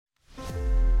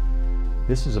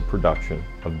This is a production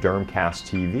of Dermcast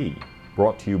TV,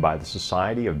 brought to you by the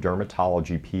Society of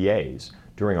Dermatology PAs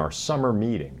during our summer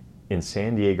meeting in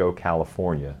San Diego,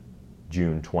 California,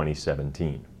 June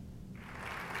 2017.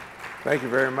 Thank you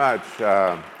very much.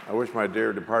 I wish my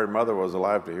dear departed mother was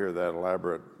alive to hear that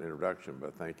elaborate introduction,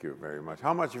 but thank you very much.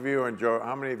 How many of you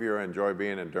enjoy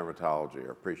being in dermatology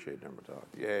or appreciate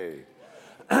dermatology? Yay.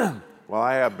 Well,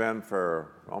 I have been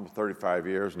for almost 35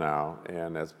 years now,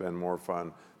 and it's been more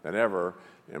fun than ever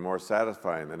and more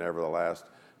satisfying than ever the last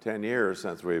 10 years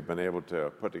since we've been able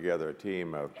to put together a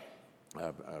team of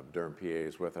derm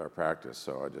PAs with our practice.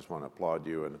 So I just want to applaud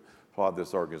you and applaud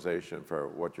this organization for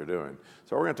what you're doing.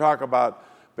 So we're going to talk about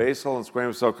basal and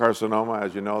squamous cell carcinoma.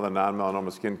 As you know, the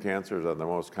non-melanoma skin cancers are the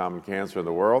most common cancer in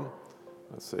the world.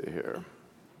 Let's see here.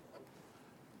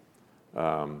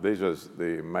 These are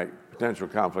the potential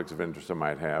conflicts of interest I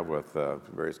might have with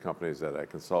various companies that I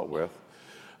consult with.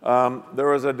 There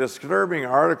was a disturbing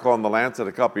article in The Lancet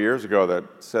a couple years ago that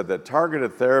said that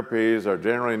targeted therapies are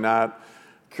generally not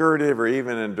curative or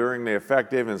even enduringly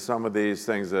effective, and some of these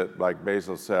things that like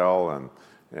basal cell and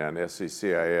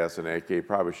SCCIS and AK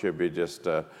probably should be just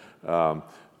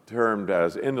termed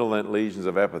as indolent lesions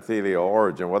of epithelial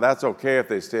origin. Well, that's okay if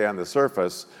they stay on the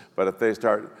surface, but if they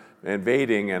start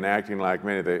invading and acting like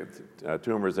many of the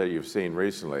tumors that you've seen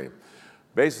recently.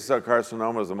 Basal cell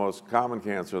carcinoma is the most common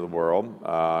cancer in the world,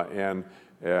 and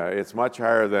it's much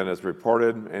higher than is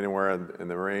reported. Anywhere in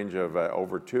the range of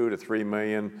over 2 to 3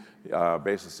 million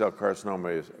basal cell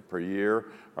carcinomas per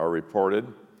year are reported.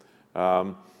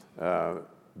 How are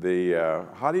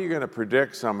you going to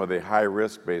predict some of the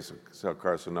high-risk basal cell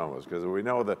carcinomas? Because we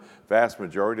know the vast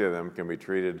majority of them can be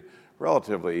treated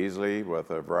relatively easily with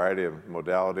a variety of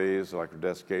modalities,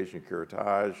 electrodesiccation,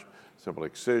 curettage, simple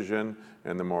excision,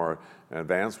 and the more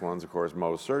advanced ones, of course,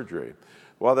 Mohs surgery.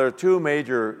 Well, there are two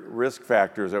major risk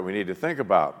factors that we need to think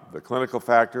about. The clinical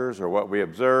factors, or what we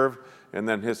observe, and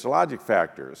then histologic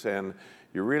factors. And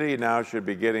you really now should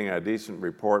be getting a decent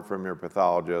report from your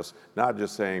pathologist, not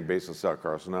just saying basal cell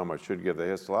carcinoma. It should give the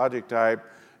histologic type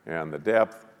and the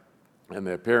depth and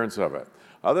the appearance of it.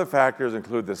 Other factors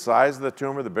include the size of the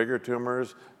tumor. The bigger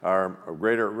tumors are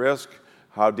greater at risk,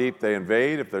 how deep they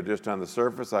invade, if they're just on the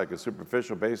surface, like a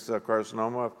superficial basal cell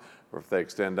carcinoma, or if they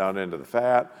extend down into the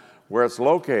fat, where it's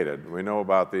located. We know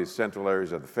about these central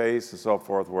areas of the face and so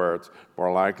forth, where it's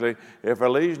more likely. If a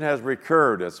lesion has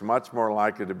recurred, it's much more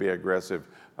likely to be aggressive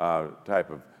type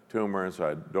of tumor, and so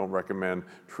I don't recommend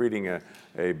treating a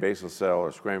basal cell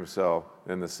or squamous cell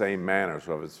in the same manner.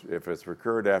 So if it's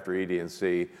recurred after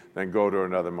ED&C, then go to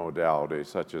another modality,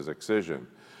 such as excision.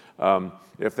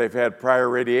 If they've had prior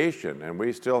radiation, and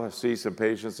we still see some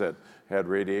patients that had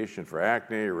radiation for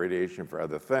acne or radiation for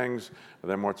other things,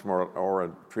 then much more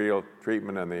oral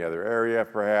treatment in the other area,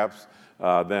 perhaps,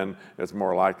 then it's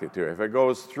more likely to. If it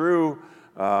goes through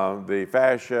the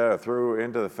fascia, through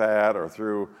into the fat, or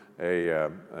through a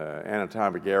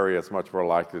anatomic area, it's much more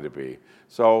likely to be.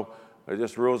 So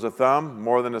just rules of thumb: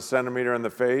 more than 1 centimeter in the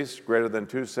face, greater than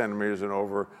 2 centimeters and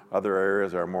over other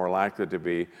areas are more likely to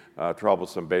be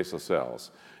troublesome basal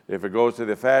cells. If it goes to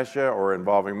the fascia or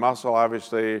involving muscle,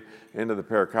 obviously, into the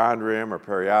perichondrium or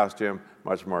periosteum,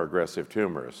 much more aggressive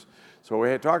tumors. So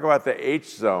we talk about the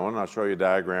H zone. I'll show you a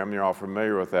diagram. You're all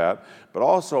familiar with that. But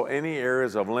also any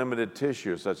areas of limited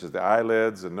tissue, such as the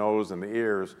eyelids, the nose, and the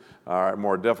ears, are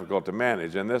more difficult to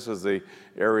manage. And this is the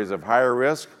areas of higher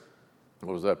risk. It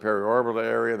was that periorbital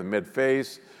area, the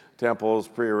mid-face, temples,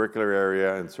 preauricular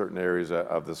area, and certain areas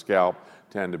of the scalp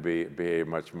tend to behave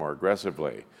much more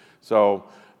aggressively. So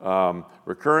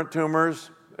recurrent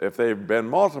tumors, if they've been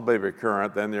multiply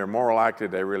recurrent, then they're more likely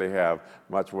they really have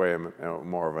much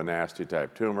more of a nasty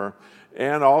type tumor.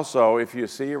 And also, if you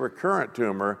see a recurrent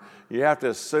tumor, you have to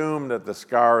assume that the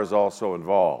scar is also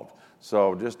involved.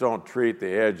 So just don't treat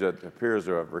the edge that appears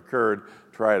to have recurred.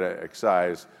 Try to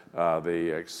excise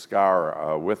the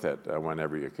scar with it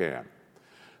whenever you can.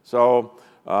 So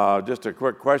just a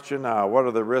quick question. What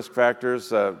are the risk factors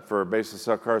for basal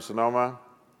cell carcinoma?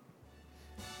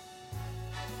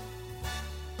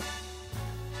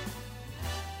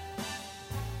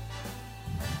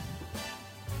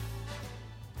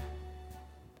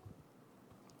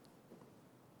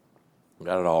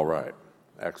 Got it all right.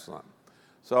 Excellent.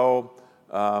 So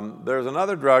there's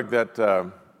another drug that,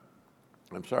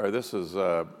 I'm sorry, this is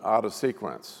out of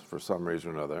sequence for some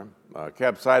reason or another.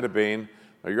 Capecitabine.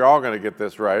 You're all going to get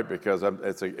this right because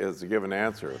it's a given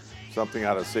answer. Something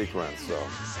out of sequence. So.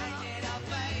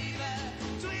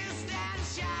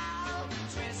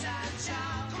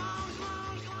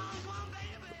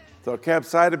 So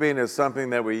capecitabine is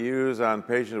something that we use on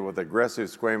patients with aggressive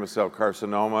squamous cell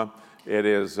carcinoma. It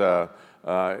is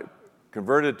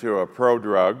converted to a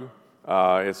prodrug.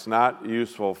 It's not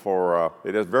useful for,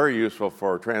 it is very useful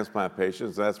for transplant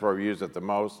patients. That's where we use it the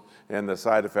most. And the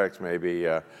side effects may be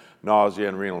nausea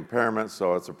and renal impairment.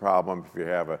 So it's a problem if you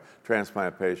have a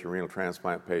transplant patient, renal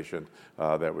transplant patient,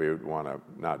 that we would want to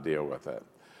not deal with it.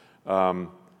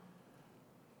 Well,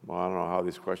 I don't know how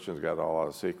these questions got all out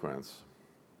of sequence.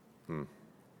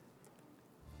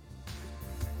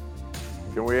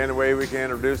 Can we, any way we can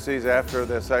introduce these after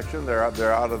this section? They're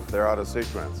out of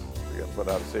sequence. We got put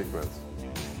out of sequence.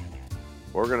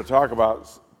 We're going to talk about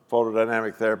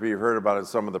photodynamic therapy. You heard about it in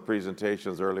some of the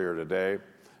presentations earlier today,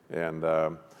 and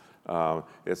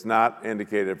it's not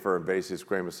indicated for invasive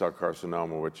squamous cell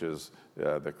carcinoma, which is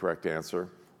the correct answer,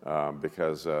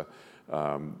 because the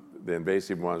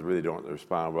invasive ones really don't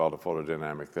respond well to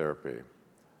photodynamic therapy.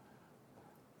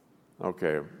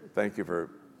 Okay, thank you for,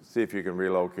 see if you can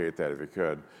relocate that if you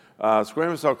could.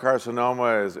 Squamous cell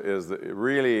carcinoma is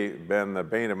really been the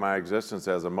bane of my existence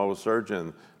as a Mohs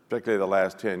surgeon, particularly the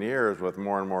last 10 years with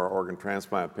more and more organ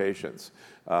transplant patients.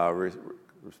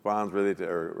 Responds really to,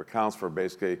 or accounts for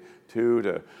basically 2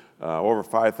 to over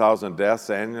 5,000 deaths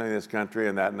annually in this country,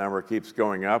 and that number keeps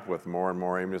going up with more and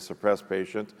more immunosuppressed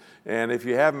patients. And if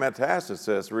you have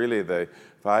metastasis, really the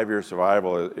 5-year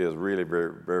survival is really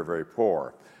very, very, very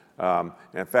poor.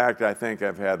 In fact, I think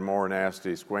I've had more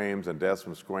nasty squames and deaths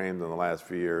from squames in the last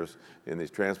few years in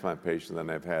these transplant patients than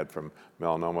I've had from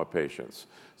melanoma patients.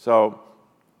 So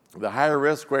the higher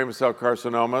risk squamous cell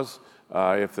carcinomas,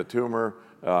 if the tumor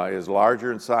is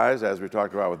larger in size, as we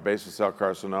talked about with basal cell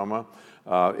carcinoma,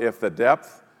 if the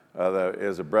depth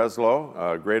is a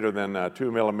Breslow greater than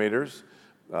 2 millimeters,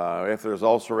 if there's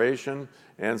ulceration,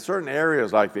 and certain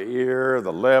areas like the ear,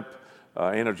 the lip,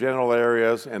 anogenital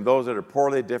areas, and those that are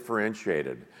poorly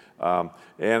differentiated. And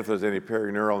if there's any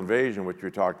perineural invasion, which we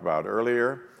talked about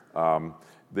earlier,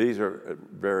 these are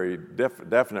very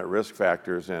definite risk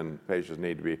factors, and patients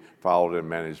need to be followed and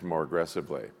managed more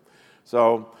aggressively.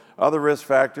 So other risk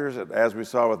factors, as we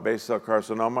saw with basal cell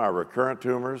carcinoma, are recurrent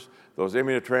tumors, those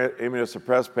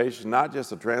immunosuppressed patients, not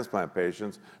just the transplant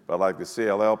patients, but like the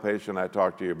CLL patient I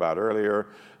talked to you about earlier,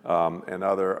 and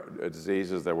other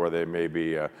diseases where they may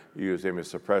be used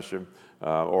immunosuppression,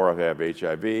 or if they have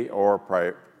HIV,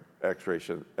 or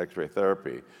X-ray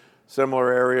therapy.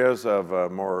 Similar areas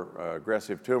of more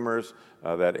aggressive tumors,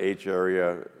 that H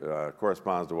area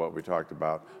corresponds to what we talked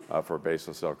about for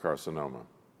basal cell carcinoma.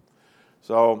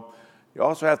 So you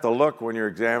also have to look when you're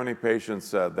examining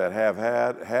patients that have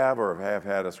had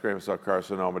a squamous cell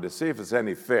carcinoma to see if it's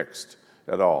any fixed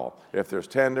at all. If there's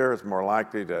tender, it's more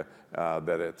likely that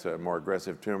it's a more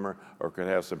aggressive tumor or could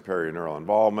have some perineural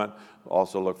involvement.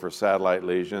 Also look for satellite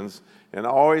lesions, and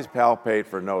always palpate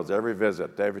for nodes every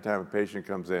visit. Every time a patient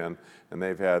comes in and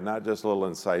they've had not just a little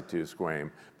in situ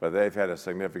squame, but they've had a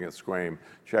significant squame,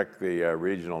 check the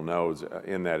regional nodes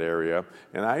in that area.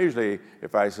 And I usually,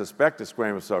 if I suspect a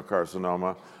squamous cell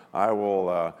carcinoma, I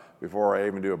will, before I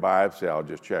even do a biopsy, I'll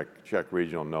just check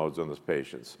regional nodes on those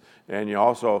patients. And you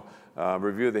also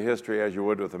review the history as you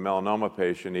would with a melanoma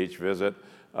patient each visit,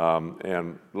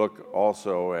 and look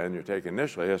also, and you take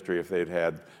initial history if they've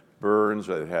had burns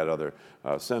or they've had other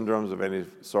syndromes of any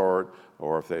sort,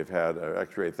 or if they've had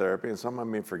X-ray therapy, and some of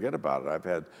them may forget about it. I've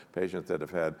had patients that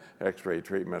have had X-ray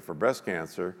treatment for breast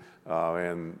cancer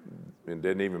and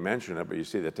didn't even mention it, but you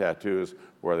see the tattoos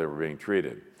where they were being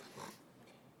treated.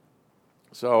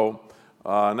 So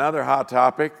another hot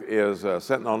topic is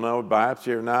sentinel node biopsy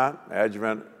or not,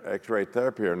 adjuvant X-ray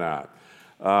therapy or not.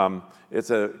 It's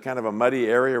a kind of a muddy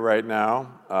area right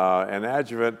now, and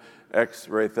adjuvant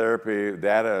X-ray therapy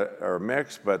data are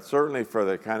mixed, but certainly for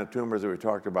the kind of tumors that we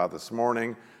talked about this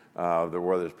morning,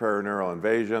 where there's perineural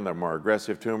invasion, they're more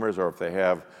aggressive tumors, or if they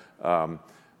have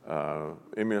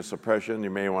immunosuppression, you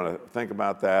may want to think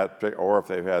about that, or if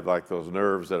they've had like those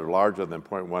nerves that are larger than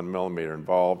 0.1 millimeter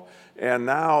involved. And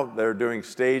now they're doing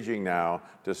staging now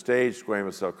to stage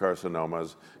squamous cell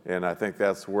carcinomas, and I think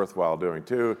that's worthwhile doing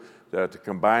too, to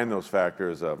combine those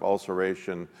factors of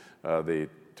ulceration, the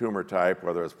tumor type,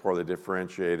 whether it's poorly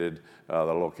differentiated, the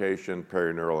location,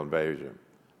 perineural invasion.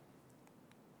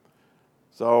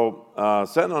 So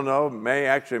sentinel node may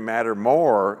actually matter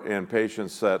more in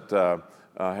patients that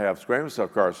have squamous cell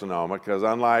carcinoma, because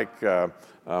unlike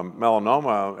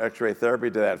melanoma, X-ray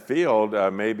therapy to that field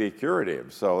may be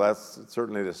curative. So that's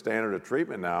certainly the standard of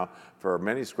treatment now for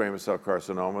many squamous cell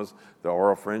carcinomas. The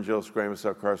oropharyngeal squamous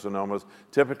cell carcinomas,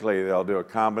 typically they'll do a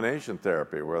combination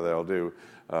therapy where they'll do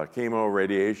chemo,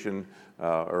 radiation,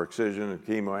 or excision, and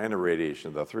chemo and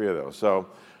irradiation, the three of those. So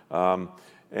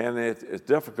And it's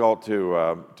difficult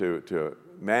to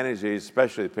manage these,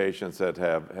 especially patients that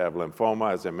have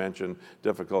lymphoma, as I mentioned,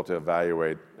 difficult to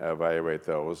evaluate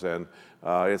those. And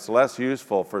it's less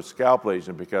useful for scalp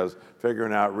lesion because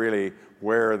figuring out really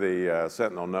where the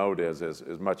sentinel node is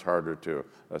much harder to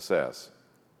assess.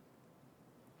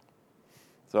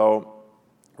 So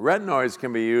retinoids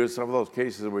can be used. Some of those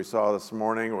cases that we saw this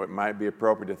morning, it might be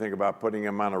appropriate to think about putting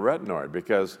them on a retinoid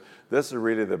because this is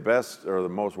really the best or the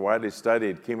most widely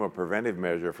studied chemopreventive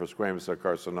measure for squamous cell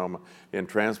carcinoma in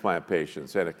transplant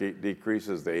patients. And it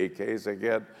decreases the AKs they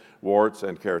get, warts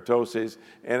and keratoses,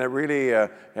 and it really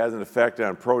has an effect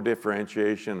on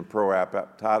pro-differentiation and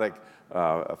pro-apoptotic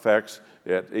effects.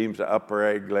 It aims to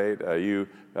upregulate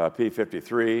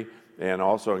P53 and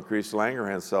also increase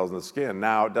Langerhans cells in the skin.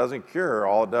 Now, it doesn't cure,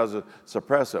 all it does is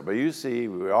suppress it. But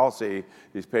we all see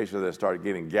these patients that start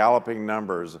getting galloping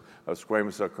numbers of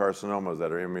squamous cell carcinomas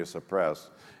that are immunosuppressed.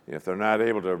 If they're not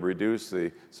able to reduce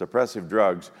the suppressive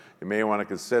drugs, you may want to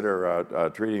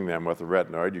consider treating them with a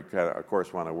retinoid. You of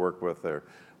course, want to work with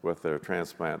their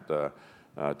transplant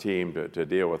team to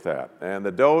deal with that. And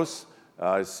the dose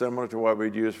is similar to what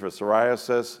we'd use for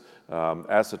psoriasis.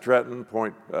 Acitretin,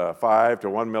 0.5 to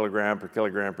 1 milligram per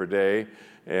kilogram per day.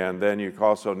 And then you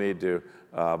also need to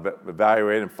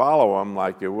evaluate and follow them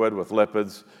like you would with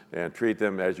lipids and treat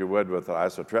them as you would with an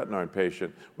isotretinoin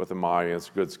patient with emollients,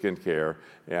 good skin care,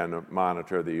 and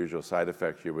monitor the usual side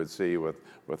effects you would see with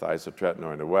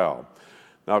isotretinoin as well.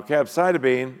 Now,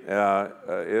 capecitabine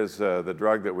is the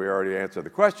drug that we already answered the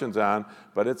questions on,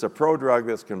 but it's a prodrug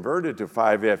that's converted to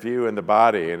 5-FU in the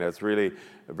body, and it's really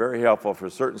very helpful for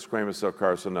certain squamous cell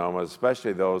carcinomas,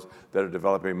 especially those that are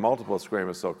developing multiple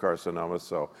squamous cell carcinomas.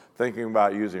 So thinking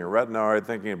about using a retinoid,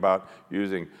 thinking about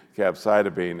using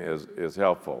capecitabine is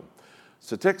helpful.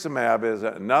 Cetuximab is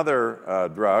another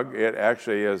drug. It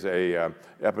actually is a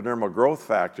epidermal growth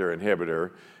factor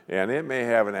inhibitor, and it may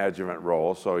have an adjuvant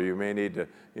role, so you may need to,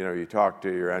 you talk to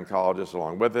your oncologist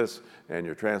along with us and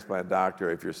your transplant doctor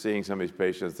if you're seeing some of these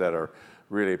patients that are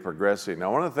really progressing.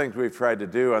 Now, one of the things we've tried to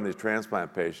do on these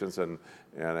transplant patients, and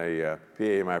a PA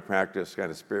in my practice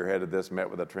kind of spearheaded this, met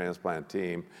with a transplant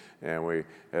team, and we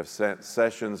have sent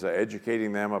sessions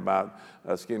educating them about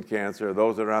skin cancer.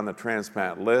 Those that are on the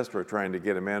transplant list, we're trying to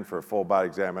get them in for a full body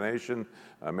examination,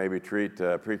 maybe treat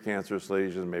precancerous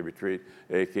lesions, maybe treat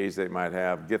AKs they might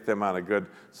have, get them on a good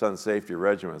sun safety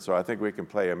regimen. So I think we can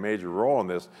play a major role in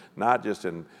this, not just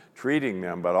in treating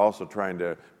them, but also trying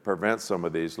to prevent some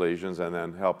of these lesions and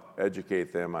then help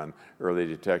educate them on early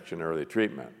detection, early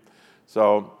treatment.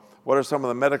 So what are some of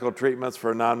the medical treatments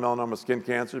for non-melanoma skin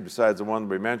cancer besides the one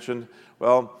we mentioned?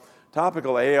 Well,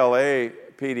 topical ALA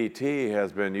PDT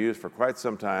has been used for quite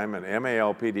some time, and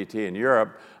MAL PDT in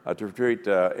Europe to treat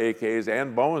AKs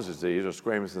and Bowen's disease, or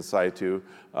squamous in situ,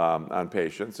 on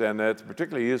patients. And it's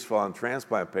particularly useful on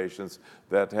transplant patients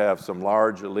that have some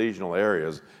large lesional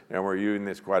areas, and we're using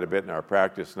this quite a bit in our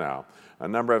practice now. A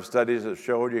number of studies have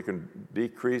showed you can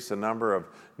decrease the number of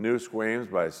new squames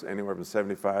by anywhere from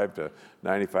 75 to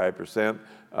 95%,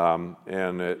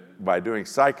 by doing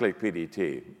cyclic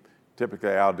PDT.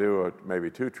 Typically, I'll do maybe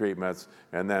 2 treatments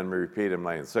and then repeat them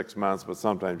like in 6 months, but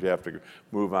sometimes you have to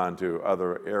move on to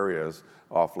other areas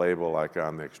off-label, like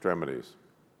on the extremities.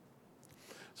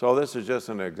 So this is just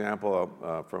an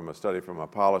example from a study from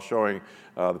Apollo showing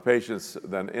the patients,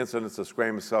 the incidence of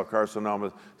squamous cell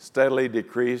carcinoma steadily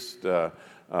decreased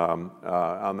on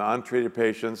the untreated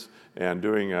patients, and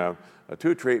doing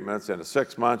 2 treatments. And at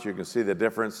 6 months, you can see the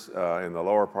difference in the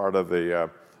lower part of the,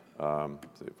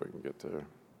 let's see if we can get to,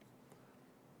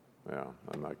 yeah,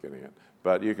 I'm not getting it.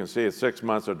 But you can see at 6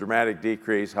 months a dramatic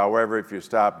decrease. However, if you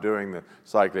stop doing the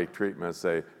cyclic treatments,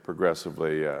 they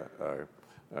progressively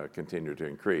continue to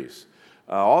increase.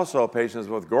 Also, patients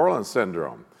with Gorlin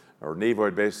syndrome or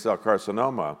nevoid basal cell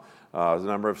carcinoma, a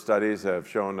number of studies have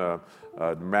shown a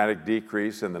dramatic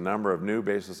decrease in the number of new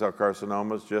basal cell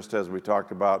carcinomas, just as we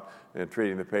talked about in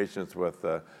treating the patients with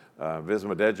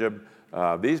vismodegib.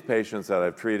 These patients that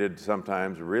I've treated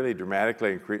sometimes really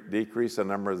dramatically decrease the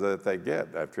numbers that they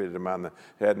get. I've treated them on the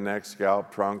head and neck,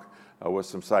 scalp, trunk, with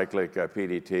some cyclic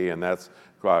PDT, and that's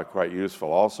quite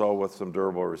useful. Also with some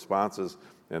durable responses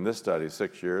in this study,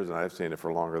 6 years, and I've seen it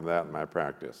for longer than that in my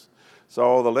practice.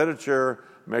 So the literature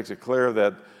makes it clear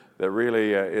that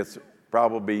really it's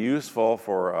probably useful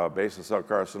for basal cell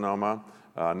carcinoma,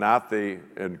 not the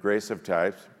aggressive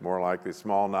types, more like the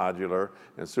small nodular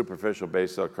and superficial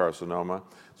basal cell carcinoma,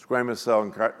 squamous cell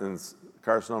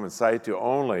carcinoma in situ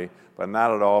only, but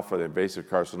not at all for the invasive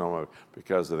carcinoma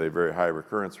because of the very high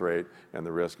recurrence rate and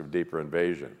the risk of deeper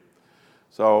invasion.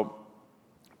 So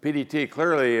PDT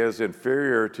clearly is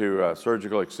inferior to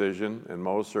surgical excision in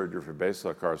Mohs surgery for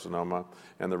basal cell carcinoma,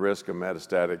 and the risk of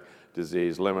metastatic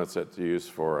disease limits its use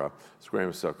for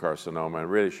squamous cell carcinoma,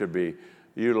 and really should be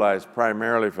utilized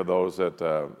primarily for those that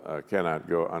cannot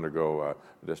undergo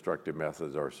destructive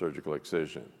methods or surgical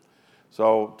excision.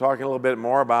 So talking a little bit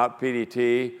more about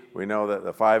PDT, we know that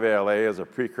the 5-ALA is a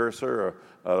precursor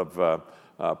of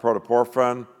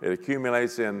protoporphyrin. It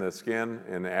accumulates in the skin,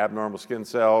 in the abnormal skin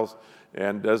cells,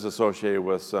 and does associate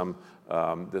with some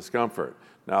discomfort.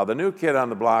 Now, the new kid on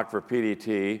the block for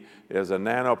PDT is a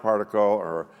nanoparticle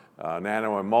or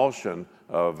nanoemulsion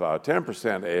of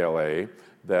 10% ALA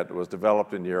that was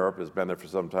developed in Europe, has been there for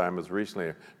some time, was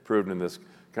recently approved in this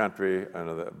country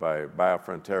by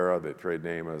Biofrontera. The trade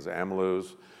name is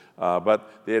Ameluz.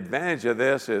 But the advantage of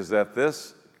this is that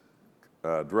this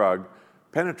drug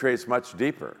penetrates much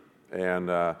deeper. And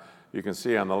you can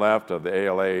see on the left of the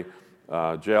ALA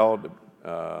gel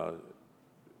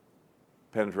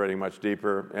penetrating much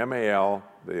deeper. MAL,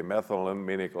 the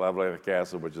methylaminic levulinic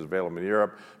acid, which is available in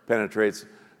Europe, penetrates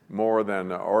more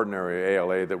than ordinary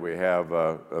ALA that we have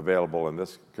available in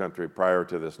this country prior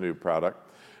to this new product.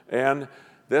 And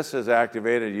this is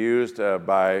activated, used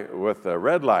with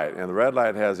red light, and the red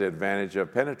light has the advantage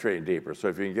of penetrating deeper. So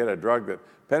if you can get a drug that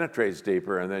penetrates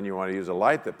deeper, and then you want to use a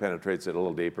light that penetrates it a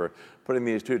little deeper, putting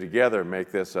these two together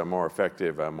make this a more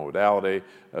effective modality.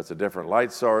 It's a different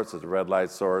light source. It's a red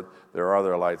light source. There are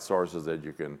other light sources that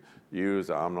you can use.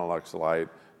 Omnilux light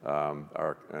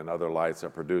and other lights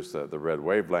that produce the red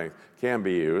wavelength can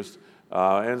be used.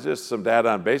 And just some data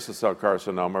on basal cell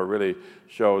carcinoma really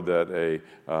showed that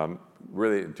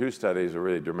really in 2 studies, a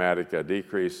really dramatic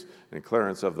decrease in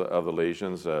clearance of the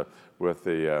lesions with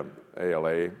the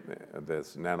ALA,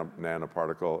 this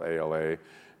nanoparticle ALA,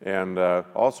 and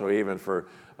also even for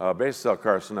basal cell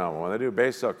carcinoma. When they do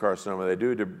basal cell carcinoma, they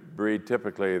do debride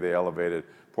typically the elevated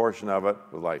portion of it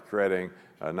with light credting,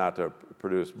 not to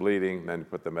produce bleeding, then you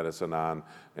put the medicine on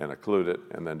and occlude it,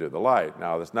 and then do the light.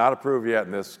 Now, it's not approved yet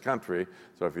in this country,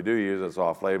 so if you do use it, it's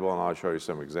off-label, and I'll show you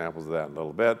some examples of that in a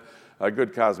little bit. A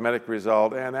good cosmetic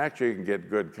result, and actually you can get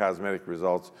good cosmetic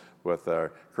results with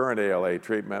current ALA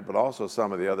treatment, but also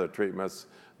some of the other treatments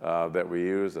that we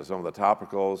use, some of the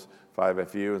topicals,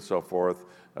 5-FU and so forth.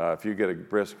 If you get a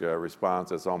brisk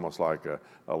response, it's almost like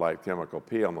a light chemical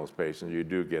peel on those patients. You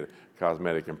do get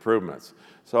cosmetic improvements.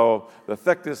 So the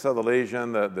thickness of the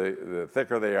lesion, the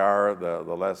thicker they are,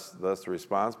 the less the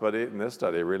response. But in this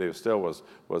study, it really still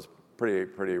was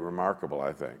pretty remarkable,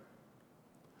 I think.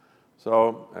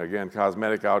 So again,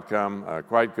 cosmetic outcome,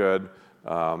 quite good.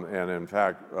 And in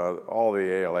fact, all the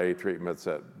ALA treatments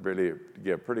that really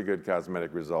give pretty good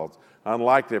cosmetic results.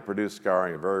 Unlikely to produce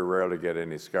scarring, very rare to get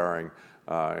any scarring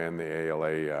in the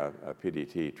ALA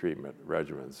PDT treatment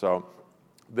regimen. So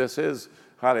this is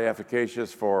highly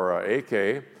efficacious for AK.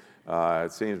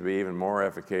 It seems to be even more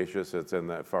efficacious. It's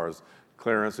as far as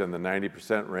clearance in the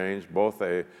 90% range.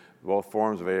 Both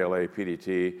forms of ALA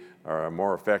PDT are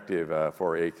more effective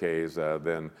for AKs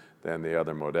than the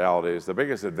other modalities. The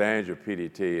biggest advantage of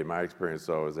PDT, in my experience,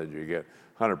 though, is that you get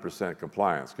 100%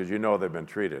 compliance because you know they've been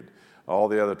treated. All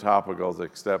the other topicals,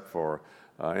 except for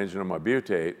enginoma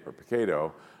butate or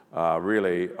Picato,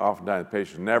 really, oftentimes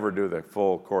patients never do the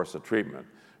full course of treatment.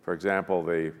 For example,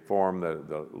 the form,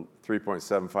 the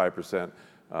 3.75%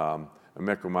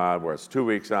 imiquimod, where it's 2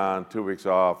 weeks on, 2 weeks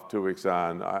off, 2 weeks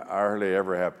on. I hardly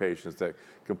ever have patients that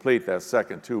complete that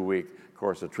second 2-week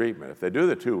course of treatment. If they do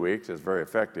the 2 weeks, it's very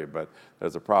effective, but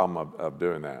there's a problem of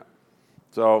doing that.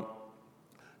 So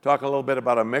talk a little bit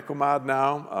about imiquimod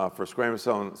now for squamous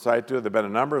cell in situ. There have been a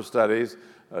number of studies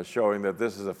showing that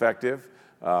this is effective.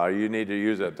 You need to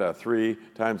use it 3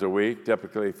 times a week,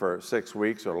 typically for 6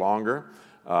 weeks or longer.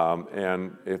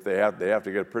 And if they have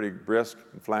to get a pretty brisk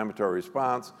inflammatory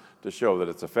response to show that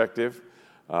it's effective.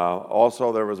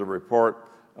 Also, there was a report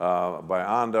by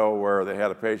Ando where they had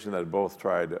a patient that had both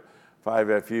tried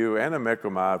 5-FU and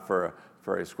imiquimod for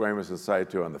a squamous in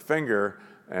situ on the finger,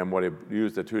 and when he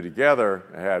used the two together,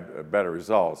 had better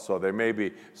results. So they may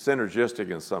be synergistic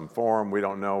in some form. We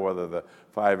don't know whether the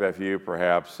 5-FU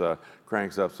perhaps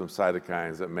cranks up some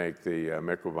cytokines that make the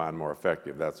imiquimod more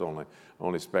effective. That's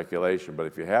only speculation. But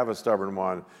if you have a stubborn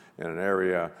one in an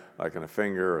area like in a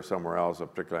finger or somewhere else,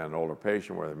 particularly in an older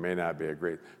patient where there may not be a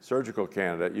great surgical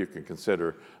candidate, you can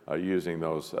consider using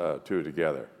those two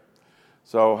together.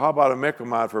 So how about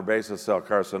imiquimod for basal cell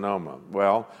carcinoma?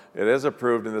 Well, it is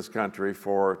approved in this country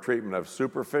for treatment of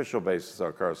superficial basal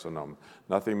cell carcinoma,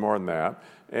 nothing more than that.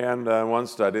 And in one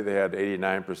study, they had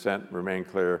 89% remain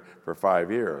clear for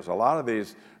 5 years. A lot of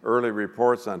these early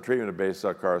reports on treatment of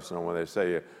basal cell carcinoma, when they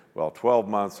say, well, 12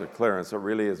 months of clearance, it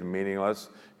really is meaningless.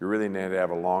 You really need to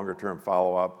have a longer-term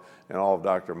follow-up. And all of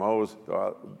Dr. Mo's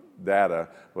data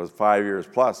was 5 years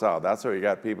plus out. That's how he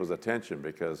got people's attention,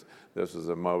 because this is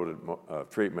a mode of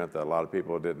treatment that a lot of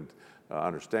people didn't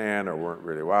understand or weren't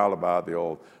really wild about. The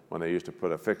old, when they used to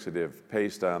put a fixative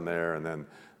paste on there and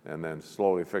then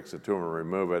slowly fix the tumor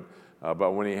and remove it.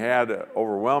 But when he had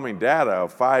overwhelming data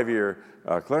of 5-year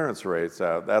clearance rates,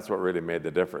 that's what really made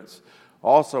the difference.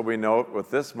 Also, we note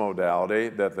with this modality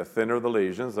that the thinner the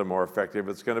lesions, the more effective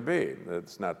it's going to be.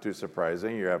 It's not too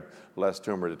surprising. You have less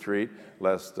tumor to treat,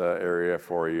 less area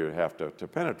for you to have to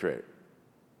penetrate.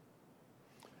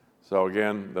 So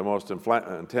again, the most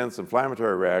intense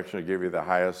inflammatory reaction will give you the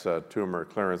highest tumor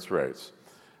clearance rates.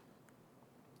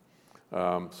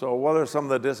 So what are some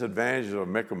of the disadvantages of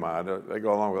imiquimod? They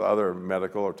go along with other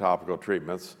medical or topical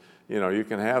treatments. You know, you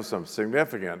can have some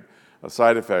significant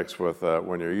side effects with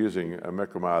when you're using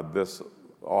imiquimod this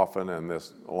often and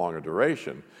this longer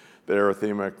duration. The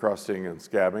erythema, crusting, and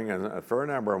scabbing, and a fair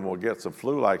number of them will get some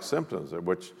flu-like symptoms,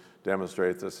 which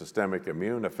demonstrates the systemic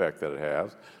immune effect that it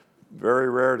has. Very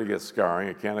rare to get scarring.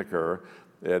 It can occur.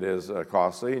 It is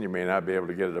costly, and you may not be able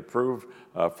to get it approved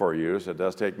for use. It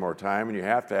does take more time, and you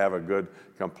have to have a good,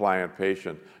 compliant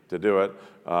patient to do it,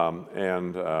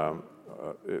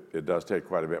 it does take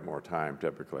quite a bit more time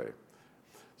typically.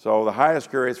 So the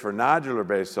highest cure rates for nodular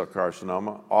basal cell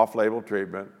carcinoma, off-label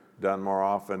treatment, done more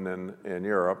often in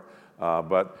Europe,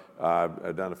 but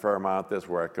I've done a fair amount of this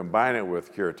where I combine it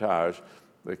with curettage.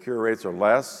 The cure rates are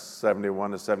less,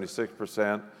 71 to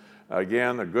 76%.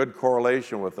 Again, a good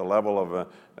correlation with the level of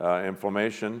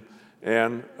inflammation,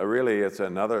 and really it's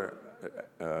another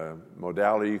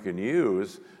modality you can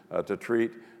use to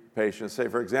treat patients. Say,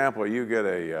 for example, you get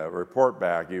a report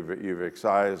back, you've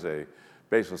excised a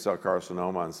basal cell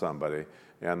carcinoma on somebody,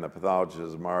 and the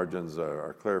pathologist's margins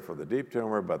are clear for the deep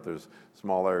tumor, but there's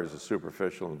small areas of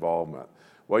superficial involvement.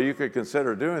 Well, you could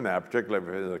consider doing that, particularly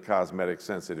if it's a cosmetic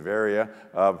sensitive area,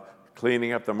 of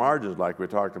cleaning up the margins like we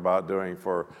talked about doing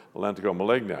for lentigo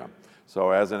maligna.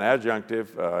 So as an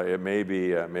adjunctive, it may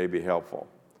be helpful.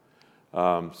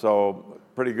 So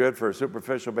pretty good for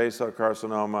superficial basal cell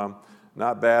carcinoma,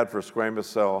 not bad for squamous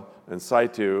cell in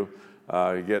situ.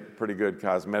 You get pretty good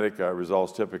cosmetic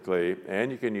results typically,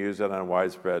 and you can use it on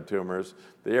widespread tumors.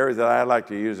 The areas that I like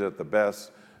to use it the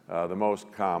best, the most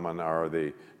common, are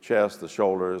the chest, the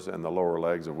shoulders, and the lower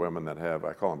legs of women that have,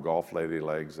 I call them golf lady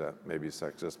legs. That may be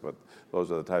sexist, but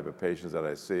those are the type of patients that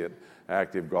I see it.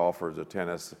 Active golfers or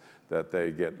tennis, that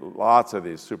they get lots of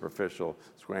these superficial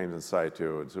squamous in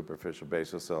situ and superficial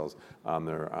basal cells on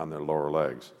their lower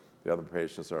legs. The other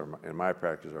patients are, in my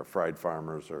practice, are fried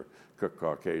farmers or cooked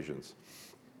Caucasians.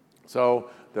 So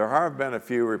there have been a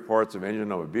few reports of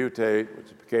ingenome butate, which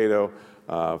is Picato,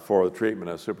 for the treatment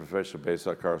of superficial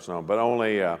basal cell carcinoma, but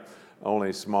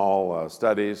only small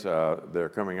studies.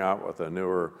 They're coming out with a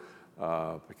newer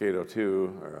Picato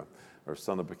 2 or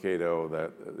son of Picato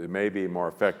that it may be more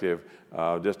effective.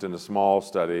 Just in a small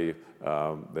study,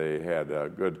 they had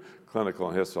good clinical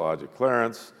and histologic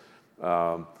clearance.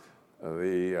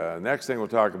 The next thing we'll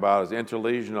talk about is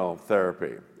intralesional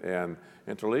therapy. And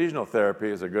intralesional therapy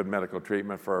is a good medical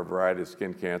treatment for a variety of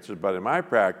skin cancers, but in my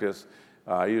practice,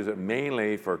 I use it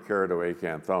mainly for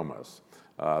keratoacanthomas.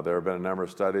 There have been a number of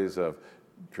studies of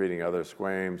treating other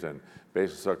squames and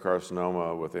basal cell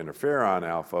carcinoma with interferon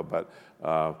alpha, but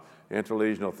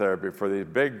intralesional therapy for these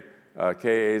big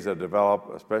KAs that develop,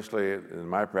 especially in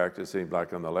my practice, seems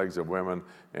like on the legs of women.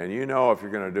 And you know, if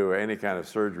you're going to do any kind of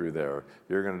surgery there,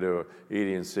 you're going to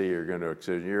do ED&C, you're going to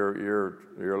excision,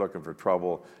 you're looking for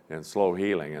trouble and slow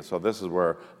healing. And so this is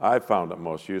where I found it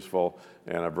most useful,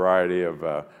 in a variety of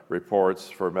reports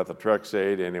for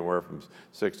methotrexate, anywhere from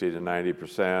 60 to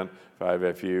 90%,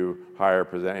 5-FU, higher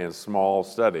percent in small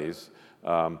studies.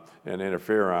 And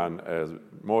interferon is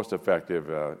most effective,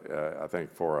 I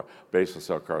think, for basal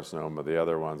cell carcinoma. The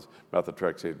other ones,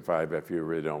 methotrexate and 5-FU,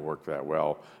 really don't work that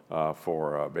well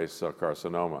for basal cell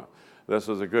carcinoma. This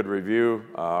was a good review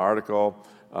article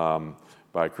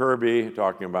by Kirby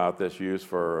talking about this use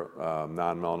for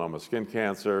non-melanoma skin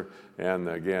cancer, and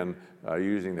again,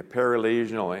 using the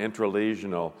perilesional and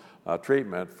intralesional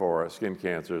treatment for skin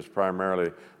cancers,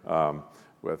 primarily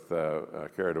with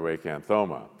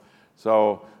keratoacanthoma.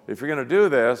 So if you're going to do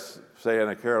this, say in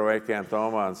a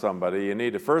keratoacanthoma on somebody, you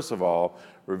need to first of all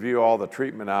review all the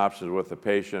treatment options with the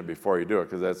patient before you do it,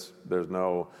 because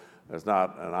it's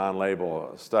not an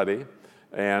on-label study.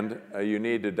 And you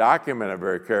need to document it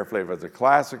very carefully. If it's a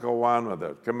classical one with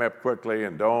a come up quickly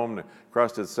and domed,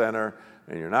 crusted center,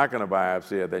 and you're not going to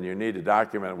biopsy it, then you need to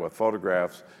document it with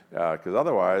photographs, because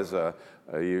otherwise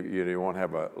you won't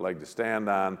have a leg to stand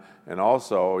on. And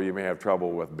also you may have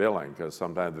trouble with billing, because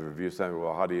sometimes the review center,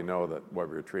 well, how do you know that what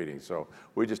we're treating? So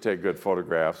we just take good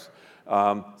photographs.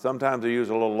 Sometimes they use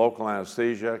a little local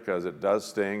anesthesia because it does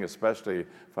sting, especially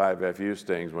 5-FU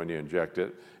stings when you inject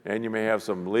it. And you may have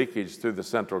some leakage through the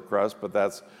central crust, but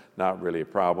that's not really a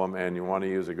problem. And you want to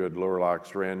use a good Luer-Lok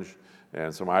syringe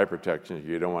and some eye protection.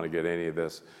 You don't want to get any of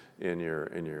this in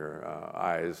your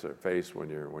eyes or face when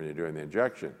you're doing the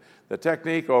injection. The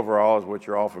technique overall is what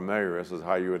you're all familiar with, is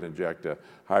how you would inject a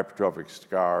hypertrophic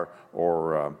scar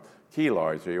or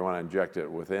keloid. So you want to inject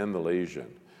it within the lesion.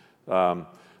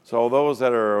 So those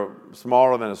that are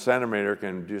smaller than a centimeter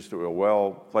can just do a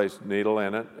well-placed needle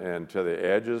in it and to the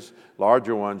edges.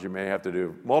 Larger ones, you may have to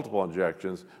do multiple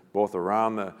injections, both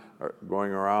around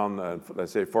going around,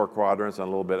 let's say 4 quadrants and a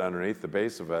little bit underneath the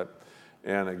base of it.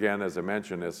 And again, as I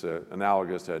mentioned, it's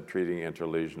analogous to treating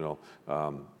interlesional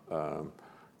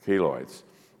keloids.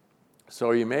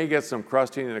 So you may get some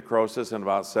crusting and necrosis in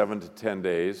about 7 to 10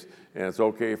 days, and it's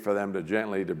okay for them to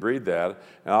gently debride that.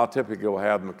 And I'll typically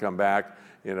have them come back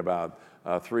in about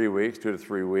 3 weeks, 2 to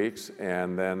 3 weeks,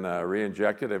 and then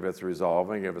re-inject it if it's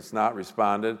resolving. If it's not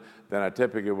responded, then I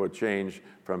typically would change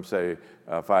from, say,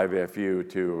 5-FU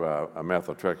to a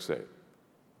methotrexate.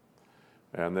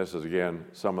 And this is, again,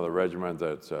 some of the regimens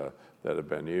that have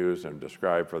been used and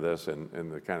described for this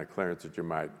and the kind of clearance that you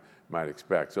might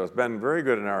expect. So it's been very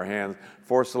good in our hands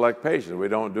for select patients. We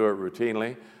don't do it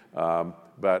routinely,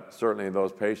 but certainly in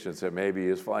those patients it may be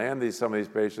useful. And some of these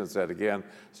patients that, again,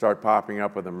 start popping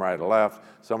up with them right or left.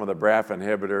 Some of the BRAF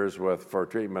inhibitors for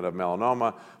treatment of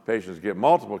melanoma, patients get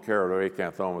multiple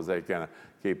keratoacanthomas, they kind of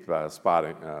keep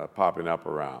popping up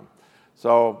around.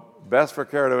 So best for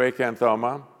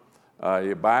keratoacanthoma,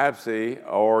 you biopsy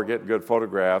or get good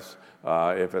photographs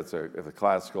if it's a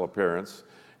classical appearance.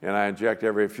 And I inject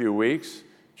every few weeks,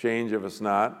 change if it's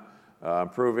not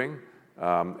improving.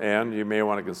 And you may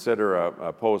want to consider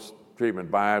a post-treatment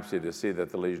biopsy to see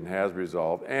that the lesion has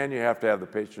resolved. And you have to have the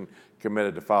patient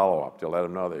committed to follow-up to let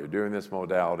them know that you're doing this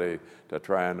modality to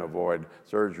try and avoid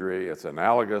surgery. It's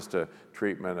analogous to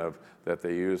treatment that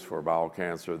they use for bowel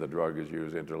cancer. The drug is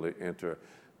used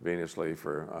intravenously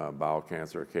for bowel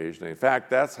cancer occasionally. In fact,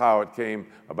 that's how it came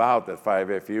about that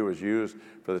 5-FU was used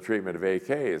for the treatment of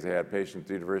AKs. They had patients at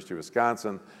the University of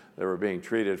Wisconsin that were being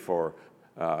treated for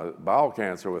bowel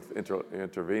cancer with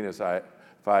intravenous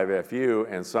 5-FU,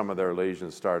 and some of their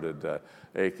lesions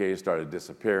AKs started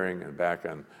disappearing, and back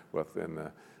within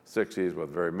the 60s with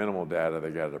very minimal data, they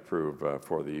got it approved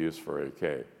for the use for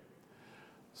AK.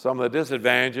 Some of the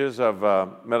disadvantages of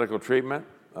medical treatment.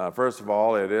 First of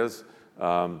all, it is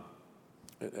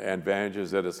advantages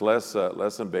that it's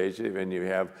less invasive, and you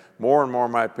have more and more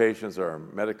of my patients are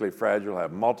medically fragile,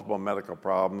 have multiple medical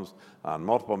problems on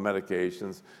multiple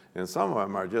medications, and some of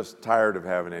them are just tired of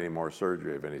having any more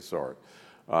surgery of any sort.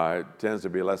 It tends to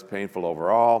be less painful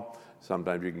overall.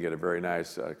 Sometimes you can get a very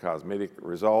nice cosmetic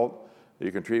result.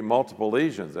 You can treat multiple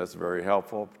lesions. That's very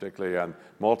helpful, particularly on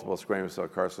multiple squamous cell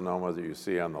carcinomas that you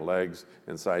see on the legs,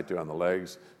 in situ on the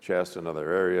legs, chest, and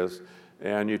other areas.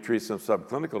 And you treat some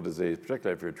subclinical disease,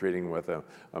 particularly if you're treating with a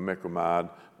Micromod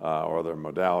or other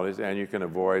modalities, and you can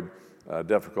avoid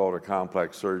difficult or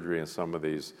complex surgery in some of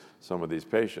these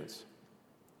patients.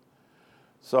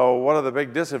 So what are the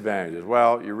big disadvantages?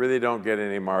 Well, you really don't get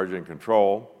any margin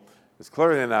control. It's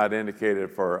clearly not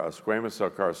indicated for a squamous cell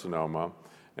carcinoma,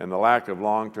 and the lack of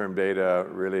long-term data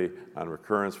really on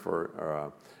recurrence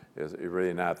is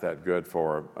really not that good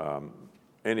for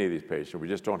any of these patients. We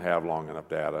just don't have long enough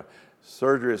data.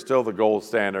 Surgery is still the gold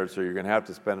standard, so you're going to have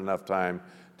to spend enough time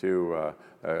to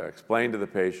explain to the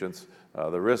patients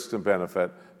the risks and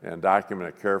benefit and document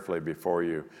it carefully before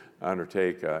you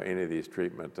undertake any of these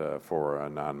treatment for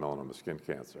non-melanoma skin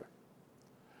cancer.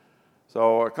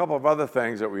 So a couple of other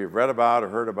things that we've read about or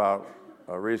heard about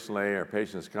recently, or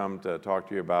patients come to talk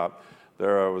to you about.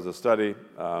 There was a study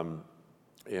that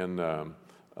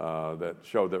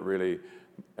showed that really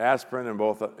aspirin and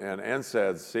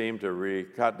NSAIDs seem to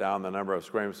cut down the number of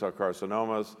squamous cell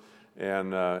carcinomas,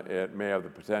 and it may have the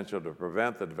potential to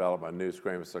prevent the development of new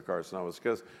squamous cell carcinomas,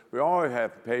 because we always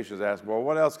have patients ask, well,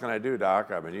 what else can I do, doc?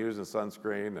 I've been using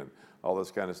sunscreen and all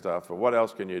this kind of stuff, but what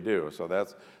else can you do? So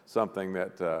that's something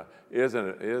that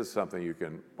is something you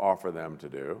can offer them to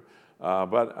do.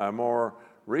 But a more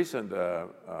recent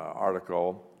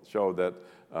article showed that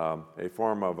a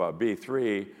form of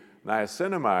B3,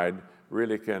 niacinamide,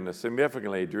 really can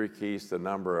significantly decrease the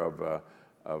number of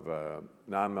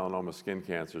non-melanoma skin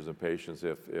cancers in patients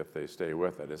if they stay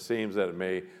with it. It seems that it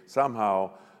may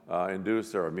somehow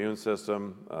induce their immune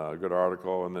system. A good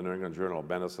article in the New England Journal of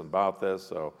Medicine about this.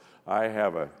 So I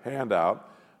have a handout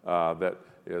that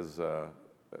is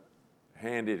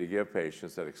handy to give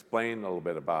patients that explain a little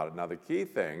bit about it. Now the key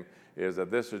thing is that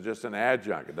this is just an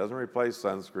adjunct. It doesn't replace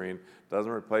sunscreen,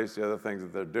 doesn't replace the other things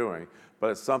that they're doing,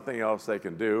 but it's something else they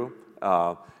can do.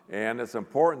 And it's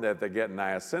important that they get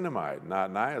niacinamide, not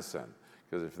niacin,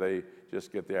 because if they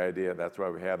just get the idea, that's why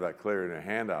we have that clear in a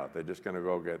handout. They're just going to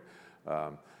go get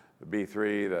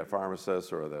B3, the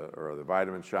pharmacist or the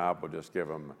vitamin shop will just give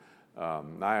them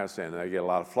niacin, and they get a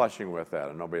lot of flushing with that,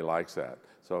 and nobody likes that.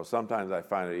 So sometimes I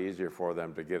find it easier for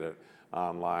them to get it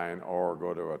online or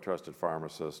go to a trusted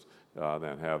pharmacist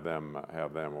than have them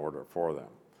order it for them.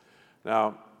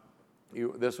 Now,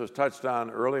 this was touched on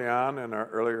earlier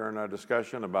in our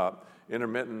discussion about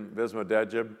intermittent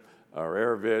vismodegib or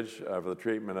Aravig for the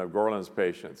treatment of Gorlins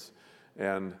patients,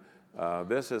 and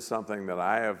this is something that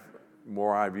I've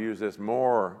used this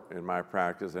more in my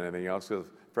practice than anything else, because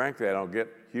frankly I don't get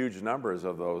huge numbers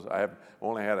of those. I have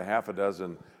only had a half a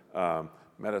dozen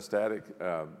metastatic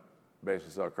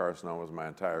basal cell carcinomas my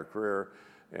entire career,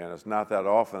 and it's not that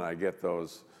often I get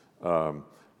those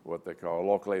what they call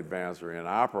locally advanced or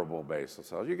inoperable basal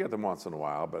cells. You get them once in a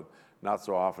while, but not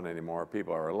so often anymore.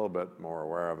 People are a little bit more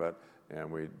aware of it,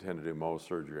 and we tend to do Mohs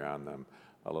surgery on them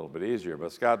a little bit easier.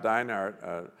 But Scott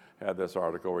Deinart had this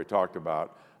article where he talked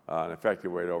about an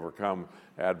effective way to overcome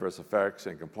adverse effects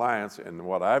and compliance, and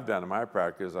what I've done in my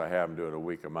practice, I have them do it a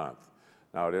week a month.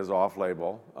 Now it is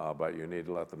off-label, but you need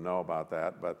to let them know about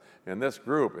that. But in this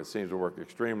group, it seems to work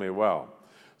extremely well.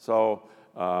 So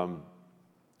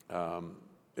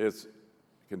its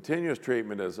continuous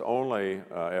treatment is only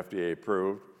FDA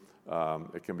approved.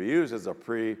 It can be used as a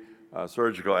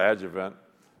pre-surgical adjuvant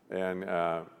and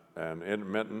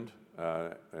intermittent.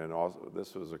 And also,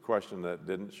 this was a question that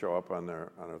didn't show up on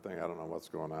their thing. I don't know what's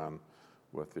going on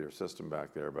with your system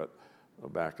back there, but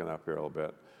backing up here a little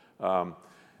bit.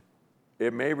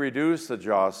 It may reduce the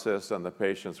jaw cyst on the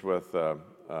patients with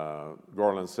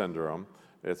Gorlin syndrome.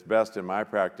 It's best in my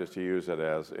practice to use it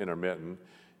as intermittent.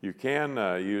 You can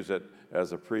use it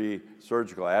as a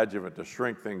pre-surgical adjuvant to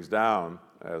shrink things down,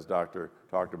 as Doctor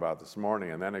talked about this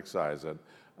morning, and then excise it.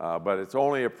 But its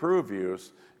only approved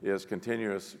use is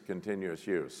continuous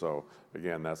use. So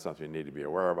again, that's something you need to be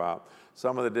aware about.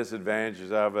 Some of the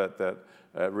disadvantages of it that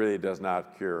it really does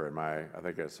not cure. I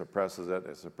think it suppresses it.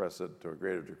 It suppresses it to a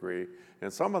greater degree,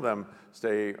 and some of them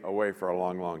stay away for a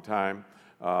long, long time.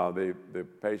 The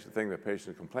thing that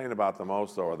patients complain about the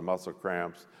most, though, are the muscle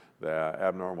cramps, the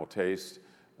abnormal taste,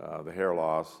 the hair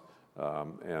loss,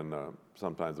 and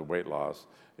sometimes the weight loss.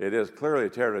 It is clearly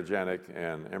teratogenic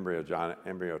and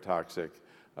embryotoxic,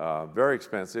 very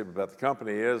expensive, but the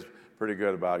company is pretty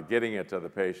good about getting it to the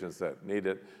patients that need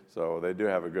it, so they do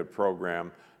have a good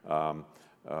program.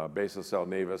 Basal cell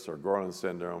nevus or Gorlin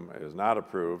syndrome is not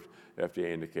approved,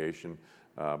 FDA indication,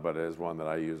 but it is one that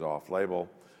I use off-label.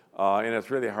 And it's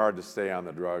really hard to stay on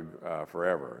the drug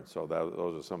forever, and so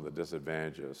those are some of the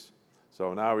disadvantages.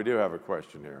 So now we do have a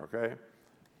question here, okay?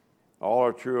 All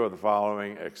are true of the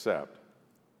following except.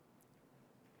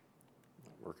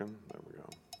 Working? There we go.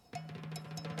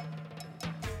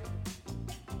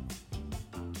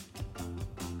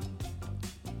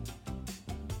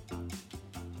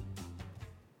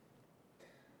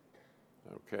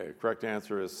 Okay, correct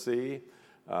answer is C.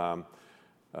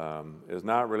 Is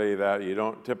not really that. You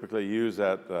don't typically use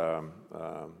that. Well,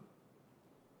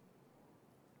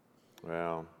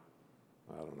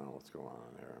 I don't know what's going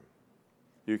on there.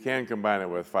 You can combine it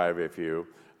with 5-FU.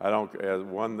 I don't. As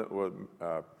one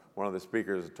of the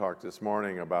speakers talked this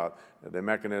morning about the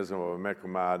mechanism of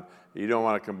imiquimod. You don't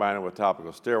want to combine it with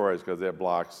topical steroids because it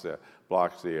blocks the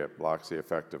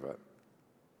effect of it.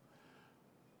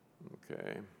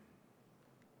 Okay.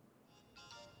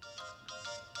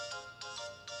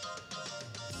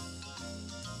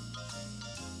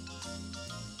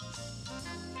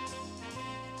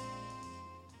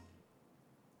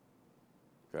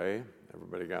 Okay,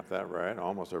 everybody got that right?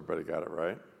 Almost everybody got it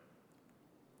right.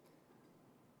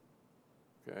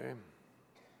 Okay.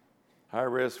 High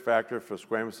risk factors for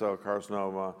squamous cell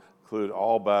carcinoma include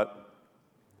all but.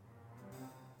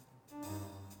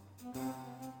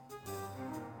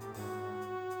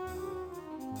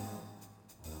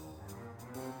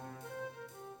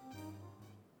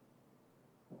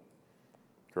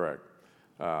 Correct.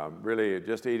 Really,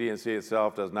 just ED&C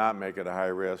itself does not make it a high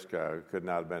risk. Could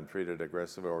not have been treated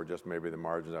aggressively, or just maybe the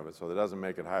margins of it. So it doesn't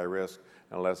make it high risk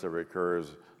unless it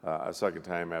recurs a second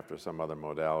time after some other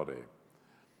modality.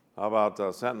 How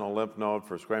about sentinel lymph node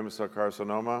for squamous cell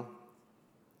carcinoma?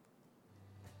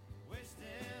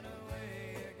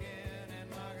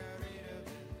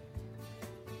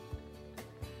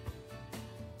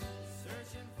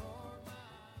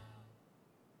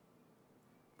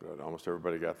 Good. Almost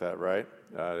everybody got that right.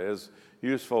 It is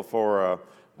useful for,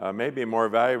 maybe more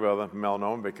valuable than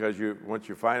melanoma, because once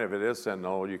you find if it is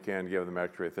sentinel, you can give them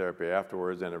X-ray therapy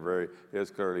afterwards, and it is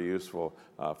clearly useful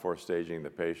for staging the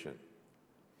patient.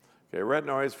 Okay,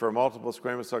 retinoids for multiple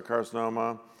squamous cell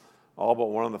carcinoma. All but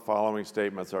one of the following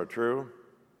statements are true.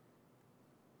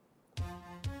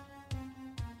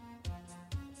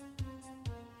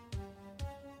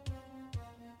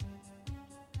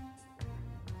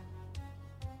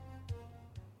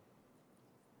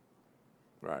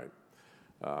 Right.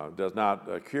 Does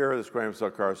not cure the squamous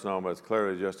cell carcinoma. It's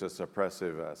clearly just a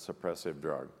suppressive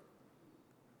drug.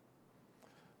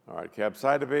 All right,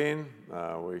 capecitabine.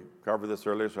 We covered this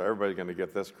earlier, so everybody's going to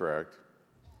get this correct.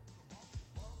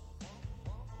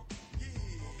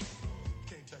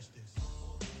 Can't touch this.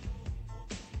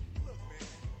 Look, man,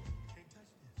 can't touch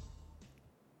this.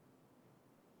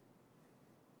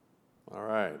 All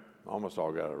right, almost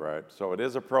all got it right. So it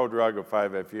is a prodrug of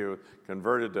 5-FU,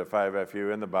 converted to 5-FU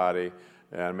in the body,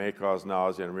 and may cause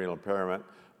nausea and renal impairment.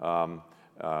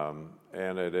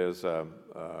 And it is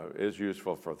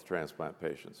useful for the transplant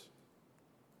patients.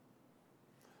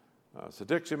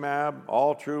 Cetuximab,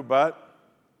 all true, but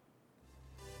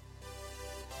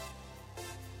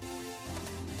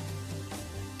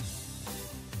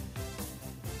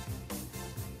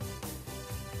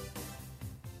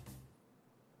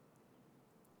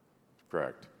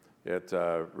correct. It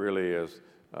really is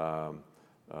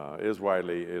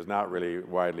not really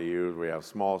widely used. We have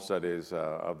small studies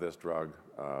of this drug,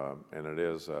 and it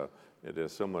is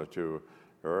similar to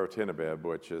erlotinib,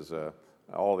 which is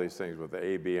all these things with the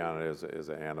AB on it is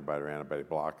an antibody or antibody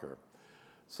blocker.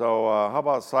 So how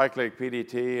about cyclic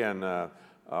PDT and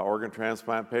organ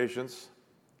transplant patients?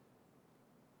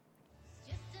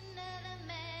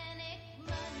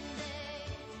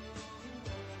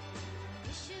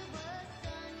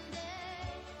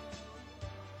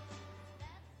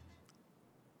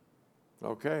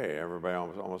 Okay,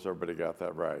 almost everybody got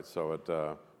that right. So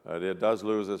it does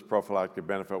lose its prophylactic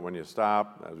benefit when you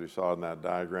stop, as we saw in that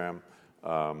diagram.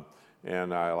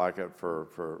 And I like it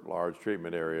for large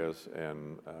treatment areas,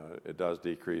 and it does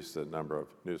decrease the number of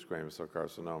new squamous cell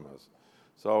carcinomas.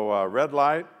 So red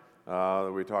light,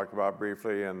 we talked about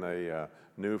briefly in the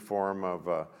new form of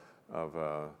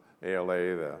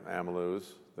ALA, the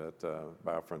Ameluz that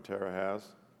Biofrontera has.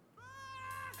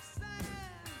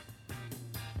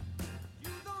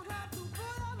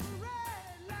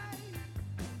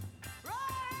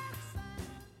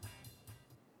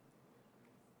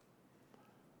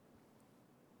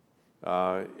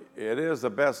 It is the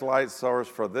best light source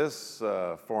for this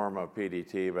form of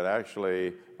PDT, but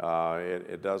actually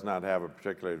it does not have a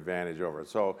particular advantage over it.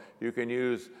 So you can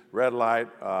use red light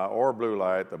or blue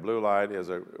light. The blue light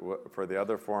is for the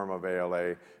other form of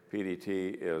ALA.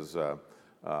 PDT is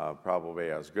probably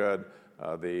as good.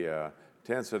 The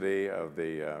intensity of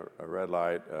the red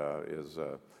light is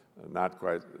not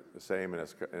quite the same in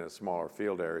a smaller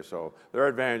field area. So there are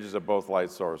advantages of both light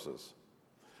sources.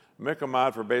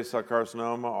 Imiquimod for basal cell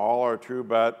carcinoma, all are true,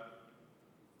 but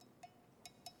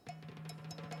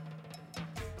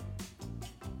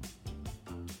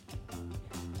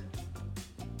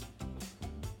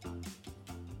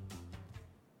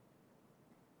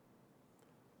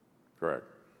correct.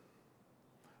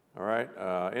 All right,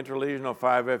 interlesional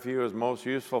 5-FU is most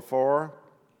useful for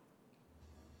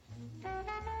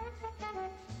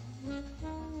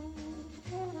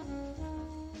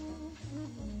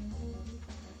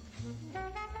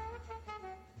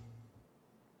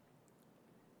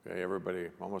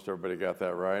almost everybody got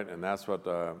that right, and that's what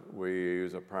we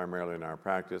use it primarily in our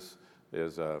practice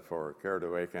is for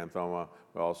keratoacanthoma.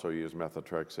 We also use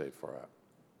methotrexate for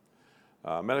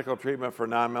it. Medical treatment for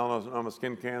non-melanoma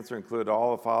skin cancer include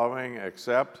all the following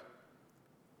except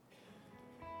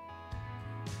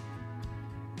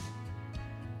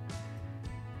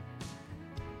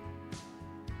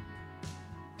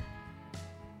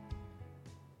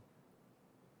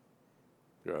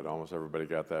good. Almost everybody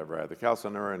got that right. The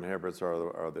calcineurin inhibitors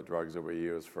are the drugs that we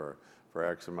use for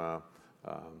eczema,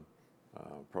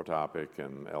 Protopic,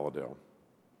 and Elidel.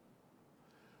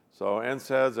 So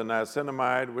NSAIDs and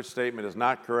niacinamide, which statement is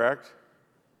not correct?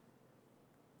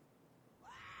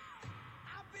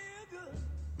 I feel good.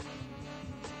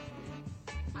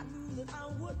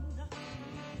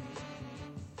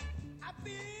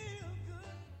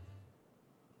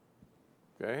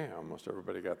 Okay, almost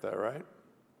everybody got that right.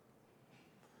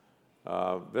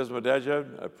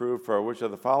 Vismodegib approved for which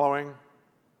of the following?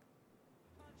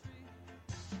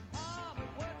 I've been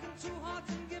working too hard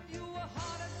to give you a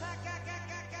heart attack.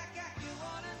 You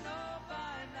wanna know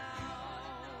by now.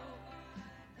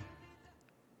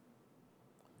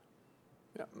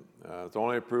 Yeah, it's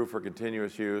only approved for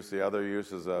continuous use. The other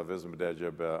uses of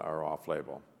Vismodegib are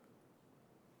off-label.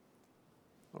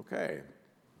 Okay.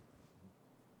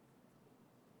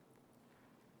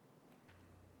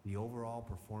 The overall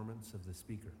performance of the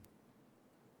speaker.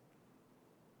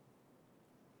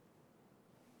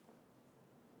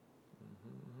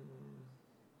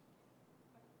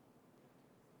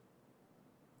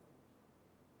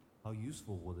 How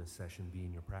useful will this session be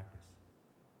in your practice?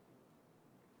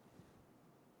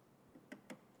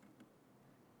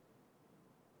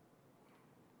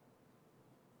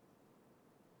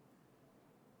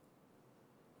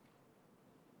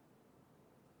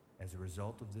 As a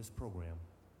result of this program,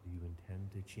 do you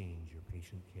intend to change your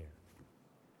patient care?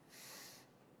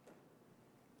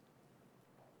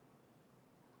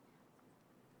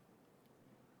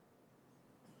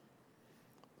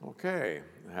 Okay,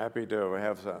 happy to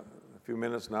have a few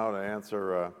minutes now to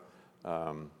answer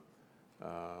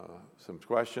some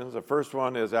questions. The first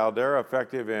one, is Aldera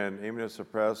effective in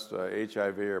immunosuppressed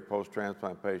HIV or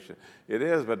post-transplant patient? It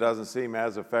is, but doesn't seem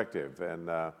as effective. And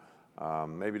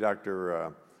maybe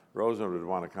Dr. Rosen would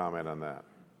want to comment on that.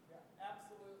 Yeah,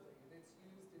 absolutely. And it's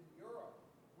used in Europe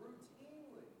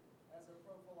routinely as a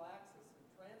prophylaxis in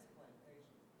transplant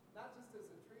patients, not just as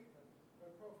a treatment,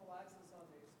 but prophylaxis on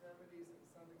the extremities and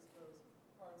sun-exposed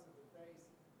parts of the face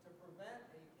to prevent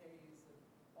AKs and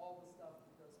all the stuff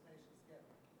that those patients get.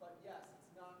 But yes,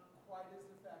 it's not quite as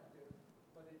effective,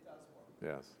 but it does work.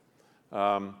 Yes.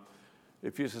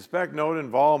 If you suspect node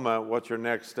involvement, what's your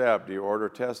next step? Do you order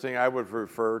testing? I would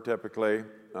refer typically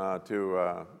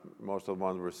to most of the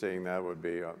ones we're seeing that would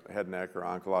be a head, neck, or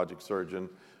oncologic surgeon,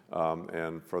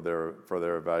 and for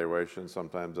their evaluation,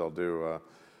 sometimes they'll do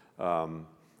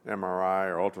MRI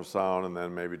or ultrasound, and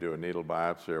then maybe do a needle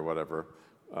biopsy or whatever.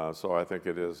 So I think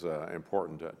it is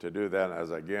important to do that. As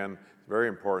again, it's very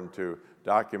important to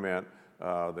document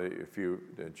if you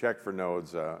check for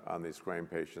nodes on these squam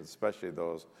patients, especially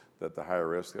those that the higher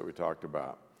risk that we talked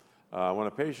about. When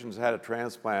a patient's had a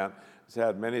transplant, has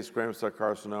had many squamous cell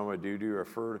carcinoma, do you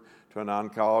refer to an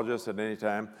oncologist at any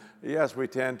time? Yes, we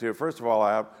tend to. First of all,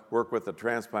 I work with the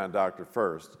transplant doctor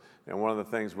first, and one of the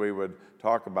things we would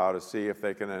talk about is see if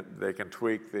they can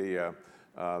tweak their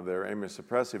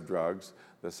immunosuppressive drugs.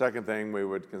 The second thing we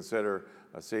would consider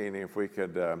seeing if we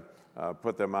could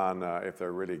put them on, if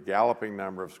they're really galloping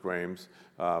number of squames,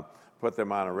 put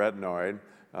them on a retinoid.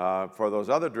 For those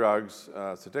other drugs,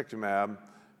 cetuximab,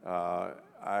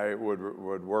 I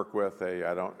would work with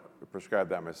I don't prescribe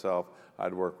that myself,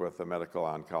 I'd work with a medical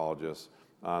oncologist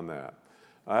on that.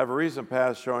 I have a recent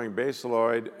past showing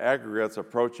basaloid aggregates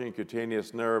approaching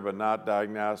cutaneous nerve but not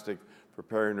diagnostic for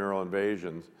perineural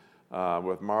invasions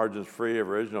with margins free of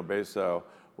original base cell.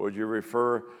 Would you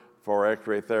refer for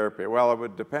X-ray therapy? Well, it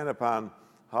would depend upon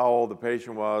how old the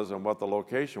patient was and what the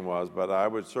location was, but I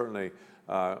would certainly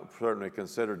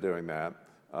consider doing that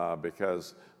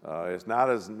because it's not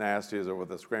as nasty as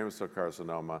with a squamous cell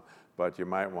carcinoma, but you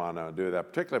might want to do that,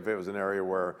 particularly if it was an area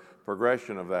where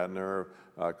progression of that nerve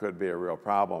could be a real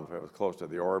problem, if it was close to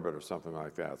the orbit or something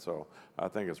like that. So I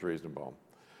think it's reasonable.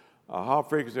 How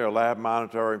frequently are lab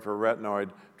monitoring for retinoid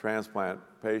transplant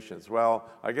patients? Well,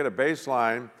 I get a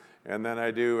baseline, and then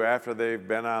I do after they've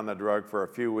been on the drug for a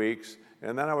few weeks,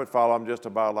 and then I would follow them just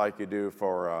about like you do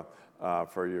for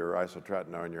your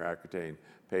isotretinoin and your Accutane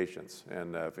patients.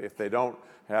 And if they don't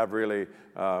have really,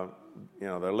 their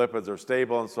lipids are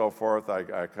stable and so forth,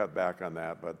 I cut back on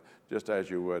that, but just as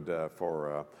you would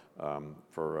for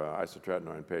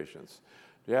isotretinoin patients.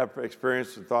 Do you have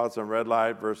experience and thoughts on red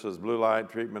light versus blue light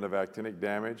treatment of actinic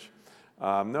damage?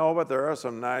 No, but there are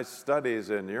some nice studies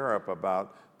in Europe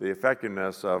about the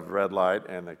effectiveness of red light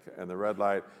and the red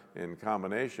light in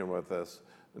combination with this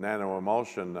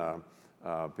nanoemulsion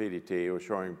PDT was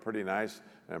showing pretty nice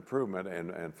improvement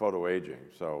in photoaging.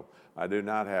 So I do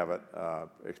not have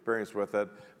experience with it.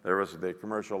 There was the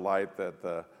commercial light,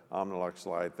 the Omnilux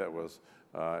light that was,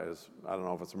 I don't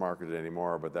know if it's marketed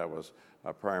anymore, but that was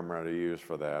primarily used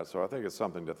for that. So I think it's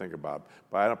something to think about.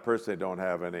 But I personally don't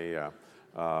have any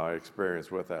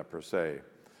experience with that per se.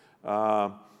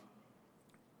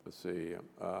 Let's see,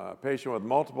 a patient with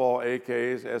multiple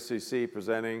AKs, SCC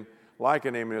presenting like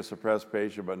an immunosuppressed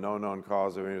patient, but no known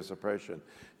cause of immunosuppression.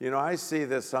 I see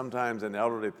this sometimes in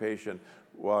elderly patient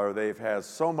where they've had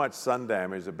so much sun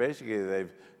damage that basically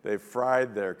they've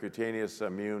fried their cutaneous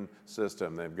immune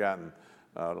system. They've gotten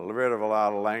rid of a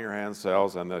lot of Langerhans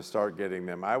cells, and they start getting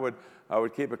them. I would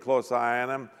keep a close eye on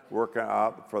them, work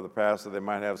out for the past that they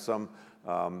might have some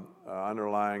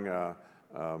underlying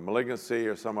malignancy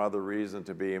or some other reason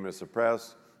to be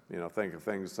immunosuppressed. You know, think of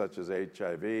things such as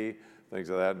HIV, things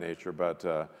of that nature. But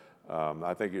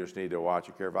I think you just need to watch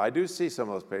it carefully. I do see some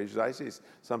of those patients. I see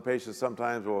some patients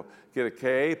sometimes will get a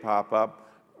Ka pop up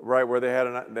right where they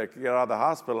get out of the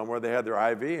hospital and where they had their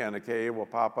IV, and a Ka will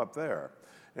pop up there.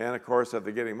 And of course, if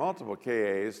they're getting multiple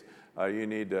Kas, you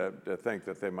need to think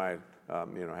that they might,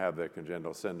 have the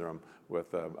congenital syndrome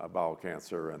with a bowel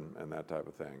cancer and that type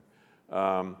of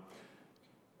thing.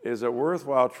 Is it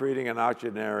worthwhile treating an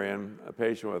octogenarian, a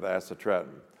patient with acitretin?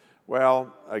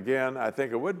 Well, again, I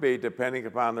think it would be depending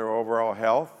upon their overall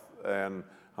health and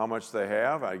how much they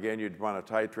have. Again, you'd want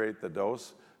to titrate the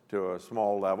dose to a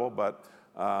small level, but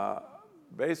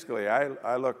basically,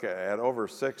 I look at over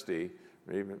 60.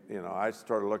 Even, I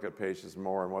sort of look at patients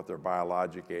more and what their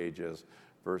biologic age is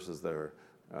versus their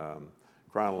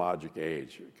chronologic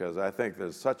age, because I think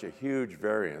there's such a huge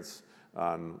variance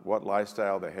on what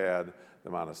lifestyle they had, the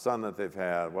amount of sun that they've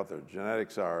had, what their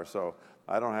genetics are. So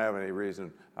I don't have any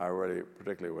reason I really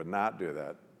particularly would not do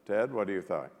that. Ted, what do you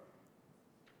think?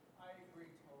 I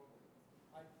agree totally.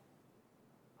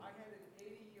 I had an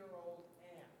 80-year-old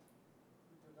aunt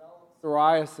who developed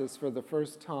psoriasis for the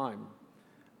first time,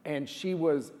 and she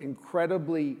was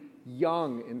incredibly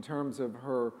young in terms of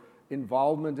her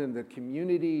involvement in the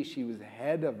community. She was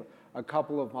head of a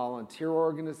couple of volunteer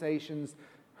organizations.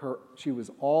 She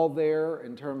was all there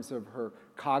in terms of her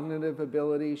cognitive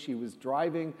ability. She was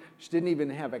driving. She didn't even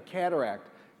have a cataract.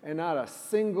 And not a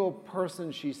single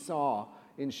person she saw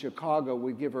in Chicago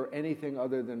would give her anything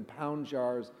other than pound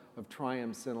jars of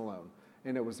triamcinolone.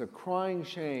 And it was a crying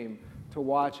shame to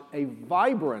watch a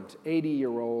vibrant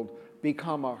 80-year-old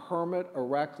become a hermit, a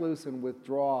recluse, and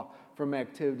withdraw from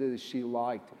activities she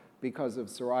liked because of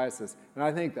psoriasis. And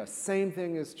I think the same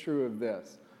thing is true of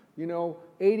this.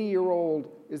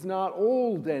 80-year-old is not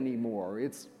old anymore.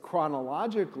 It's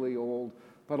chronologically old,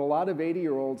 but a lot of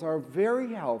 80-year-olds are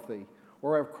very healthy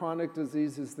or have chronic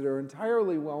diseases that are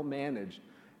entirely well managed.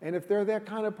 And if they're that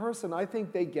kind of person, I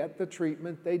think they get the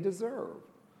treatment they deserve.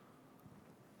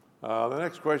 The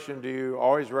next question, do you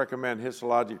always recommend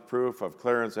histologic proof of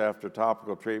clearance after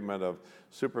topical treatment of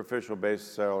superficial basal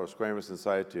cell or squamous in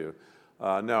situ?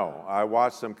 No, I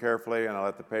watch them carefully and I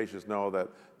let the patients know that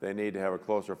they need to have a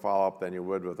closer follow-up than you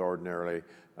would with ordinarily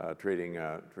treating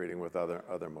with other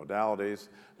modalities.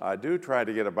 I do try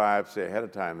to get a biopsy ahead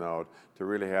of time, though, to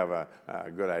really have a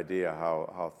good idea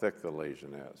how thick the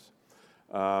lesion is.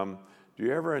 Do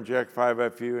you ever inject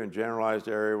 5-FU in generalized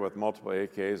area with multiple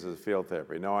AKs as field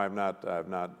therapy? No, I've not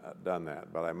done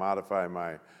that, but I modify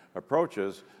my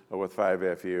approaches with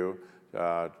 5-FU,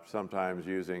 sometimes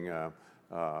using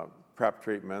prep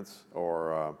treatments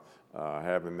or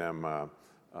having them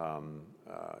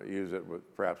use it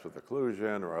perhaps with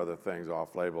occlusion or other things,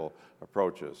 off-label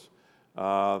approaches.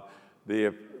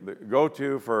 The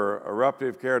go-to for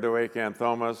eruptive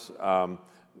keratoacanthomas,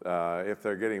 if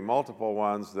they're getting multiple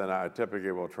ones, then I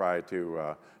typically will try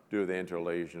to do the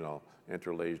interlesional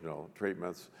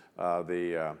treatments.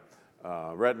 The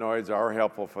retinoids are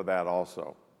helpful for that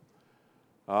also.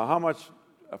 How much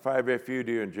 5-FU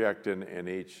do you inject in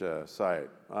each site?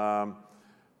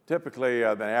 Typically,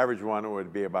 the average one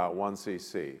would be about 1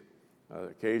 cc.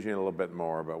 Occasionally a little bit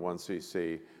more, but 1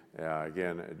 cc.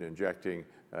 Again, injecting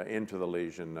into the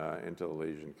lesion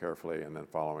carefully and then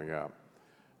following up.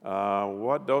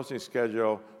 What dosing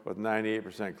schedule with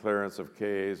 98% clearance of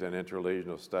Ks and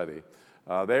interlesional study?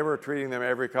 They were treating them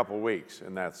every couple weeks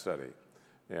in that study.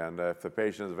 And if the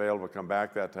patient is available to come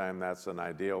back that time, that's an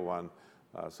ideal one.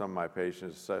 Some of my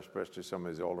patients, especially some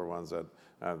of these older ones,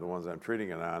 the ones I'm treating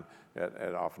it on,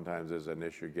 it oftentimes is an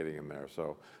issue getting them there.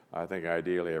 So I think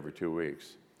ideally every 2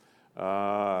 weeks.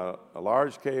 A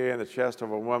large Ka in the chest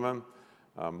of a woman,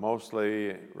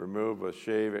 mostly removed with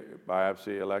shave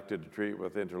biopsy, elected to treat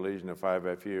with interlesion of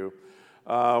 5-FU.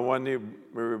 When you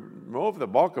remove the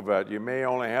bulk of it, you may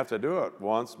only have to do it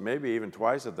once, maybe even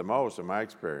twice at the most, in my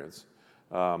experience.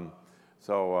 That's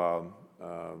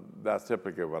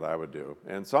typically what I would do.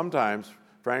 And sometimes,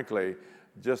 frankly,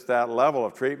 just that level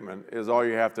of treatment is all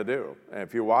you have to do. And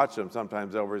if you watch them,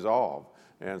 sometimes they'll resolve.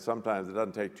 And sometimes it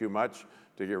doesn't take too much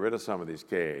to get rid of some of these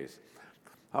Kas.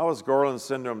 How is Gorlin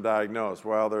syndrome diagnosed?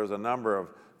 Well, there's a number of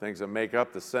things that make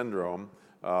up the syndrome.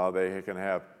 They can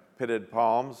have pitted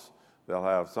palms. They'll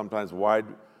have sometimes wide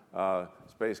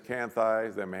space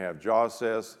canthi. They may have jaw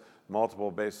cysts.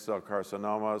 multiple basal cell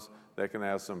carcinomas. They can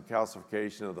have some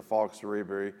calcification of the falx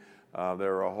cerebri.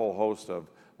 There are a whole host of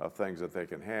things that they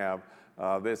can have.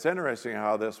 It's interesting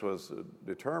how this was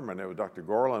determined. Dr.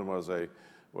 Gorlin was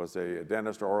a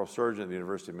dentist or oral surgeon at the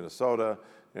University of Minnesota,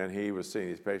 and he was seeing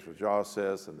these patients with jaw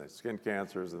cysts and the skin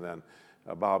cancers. And then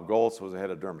Bob Goltz was the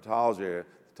head of dermatology at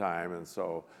the time, and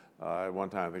so at one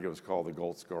time I think it was called the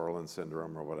Goltz-Gorlin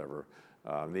syndrome or whatever.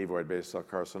 Nevoid basal cell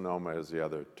carcinoma is the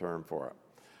other term for it.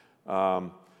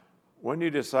 When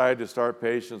you decide to start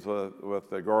patients with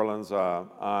the Gorlins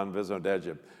on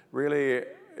Vismodegib, really,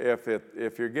 if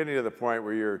you're getting to the point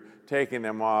where you're taking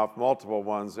them off multiple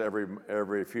ones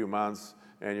every few months,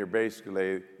 and you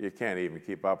can't even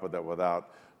keep up with it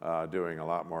without doing a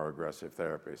lot more aggressive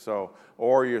therapy. So,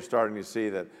 or you're starting to see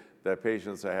that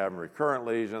patients that have recurrent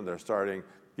lesion, they're starting to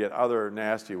get other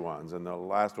nasty ones. And the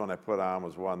last one I put on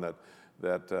was one that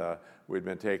we'd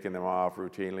been taking them off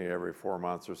routinely every 4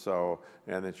 months or so,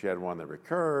 and then she had one that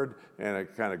recurred, and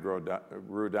it kind of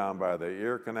grew down by the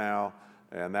ear canal,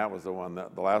 and that was the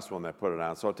last one that put it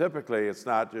on. So typically, it's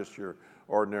not just your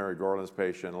ordinary Gorlins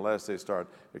patient unless they start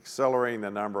accelerating the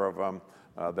number of them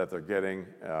that they're getting,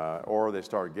 or they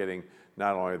start getting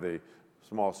not only the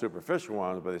small superficial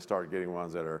ones, but they start getting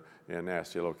ones that are in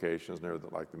nasty locations near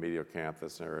like the medial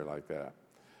canthus, an area like that.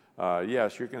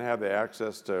 Yes, you can have the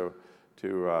access to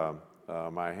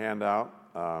my handout.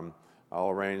 I'll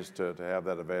arrange to have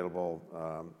that available.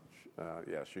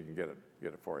 Yes, you can get it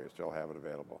for you. Still have it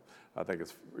available. I think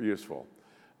it's useful.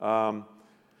 I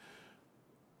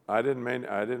didn't mean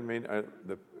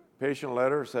the patient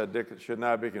letter said it should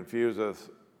not be confused with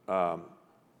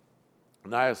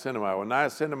niacinamide. Well,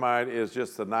 niacinamide is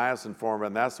just the niacin form,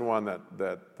 and that's the one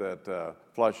that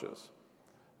flushes.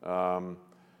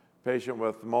 Patient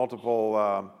with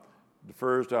multiple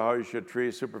defers to how you should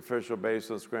treat superficial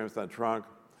basal squamous cell trunk.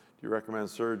 Do you recommend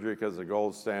surgery because the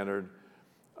gold standard?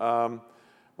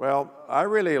 Well, I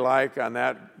really like on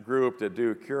that group to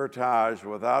do curettage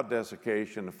without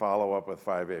desiccation and follow up with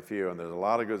 5-FU, and there's a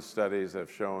lot of good studies that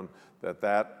have shown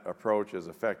that approach is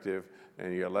effective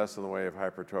and you get less in the way of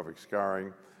hypertrophic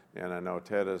scarring. And I know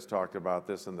Ted has talked about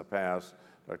this in the past.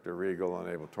 Dr. Regal and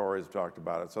Abel Torres have talked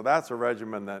about it. So that's a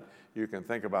regimen that you can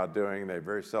think about doing. They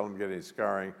very seldom get any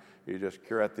scarring. You just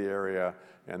curette the area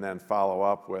and then follow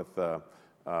up with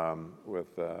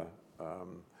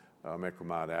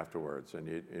Micromod afterwards. And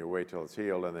you wait till it's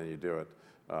healed, and then you do it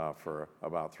for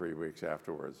about 3 weeks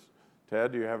afterwards.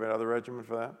 Ted, do you have another regimen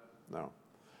for that? No.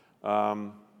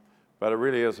 But it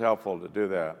really is helpful to do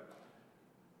that.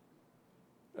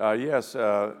 Yes,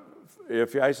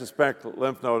 if I suspect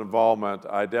lymph node involvement,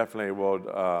 I definitely would.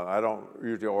 I don't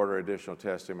usually order additional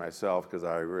testing myself because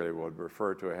I really would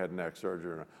refer to a head and neck surgeon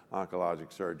or an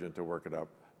oncologic surgeon to work it up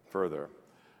further.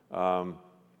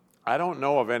 I don't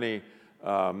know of any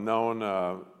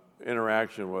known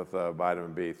interaction with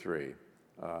vitamin B3.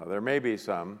 There may be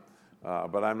some,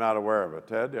 but I'm not aware of it.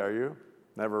 Ted, are you?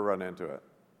 Never run into it.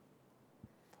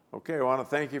 Okay, I want to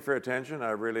thank you for your attention.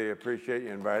 I really appreciate you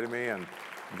inviting me, and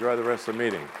enjoy the rest of the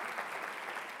meeting.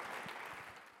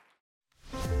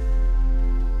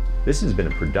 This has been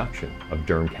a production of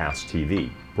Dermcast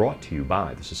TV, brought to you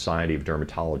by the Society of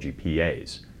Dermatology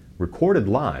PAs, recorded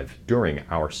live during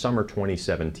our Summer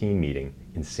 2017 meeting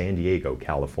in San Diego,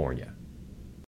 California.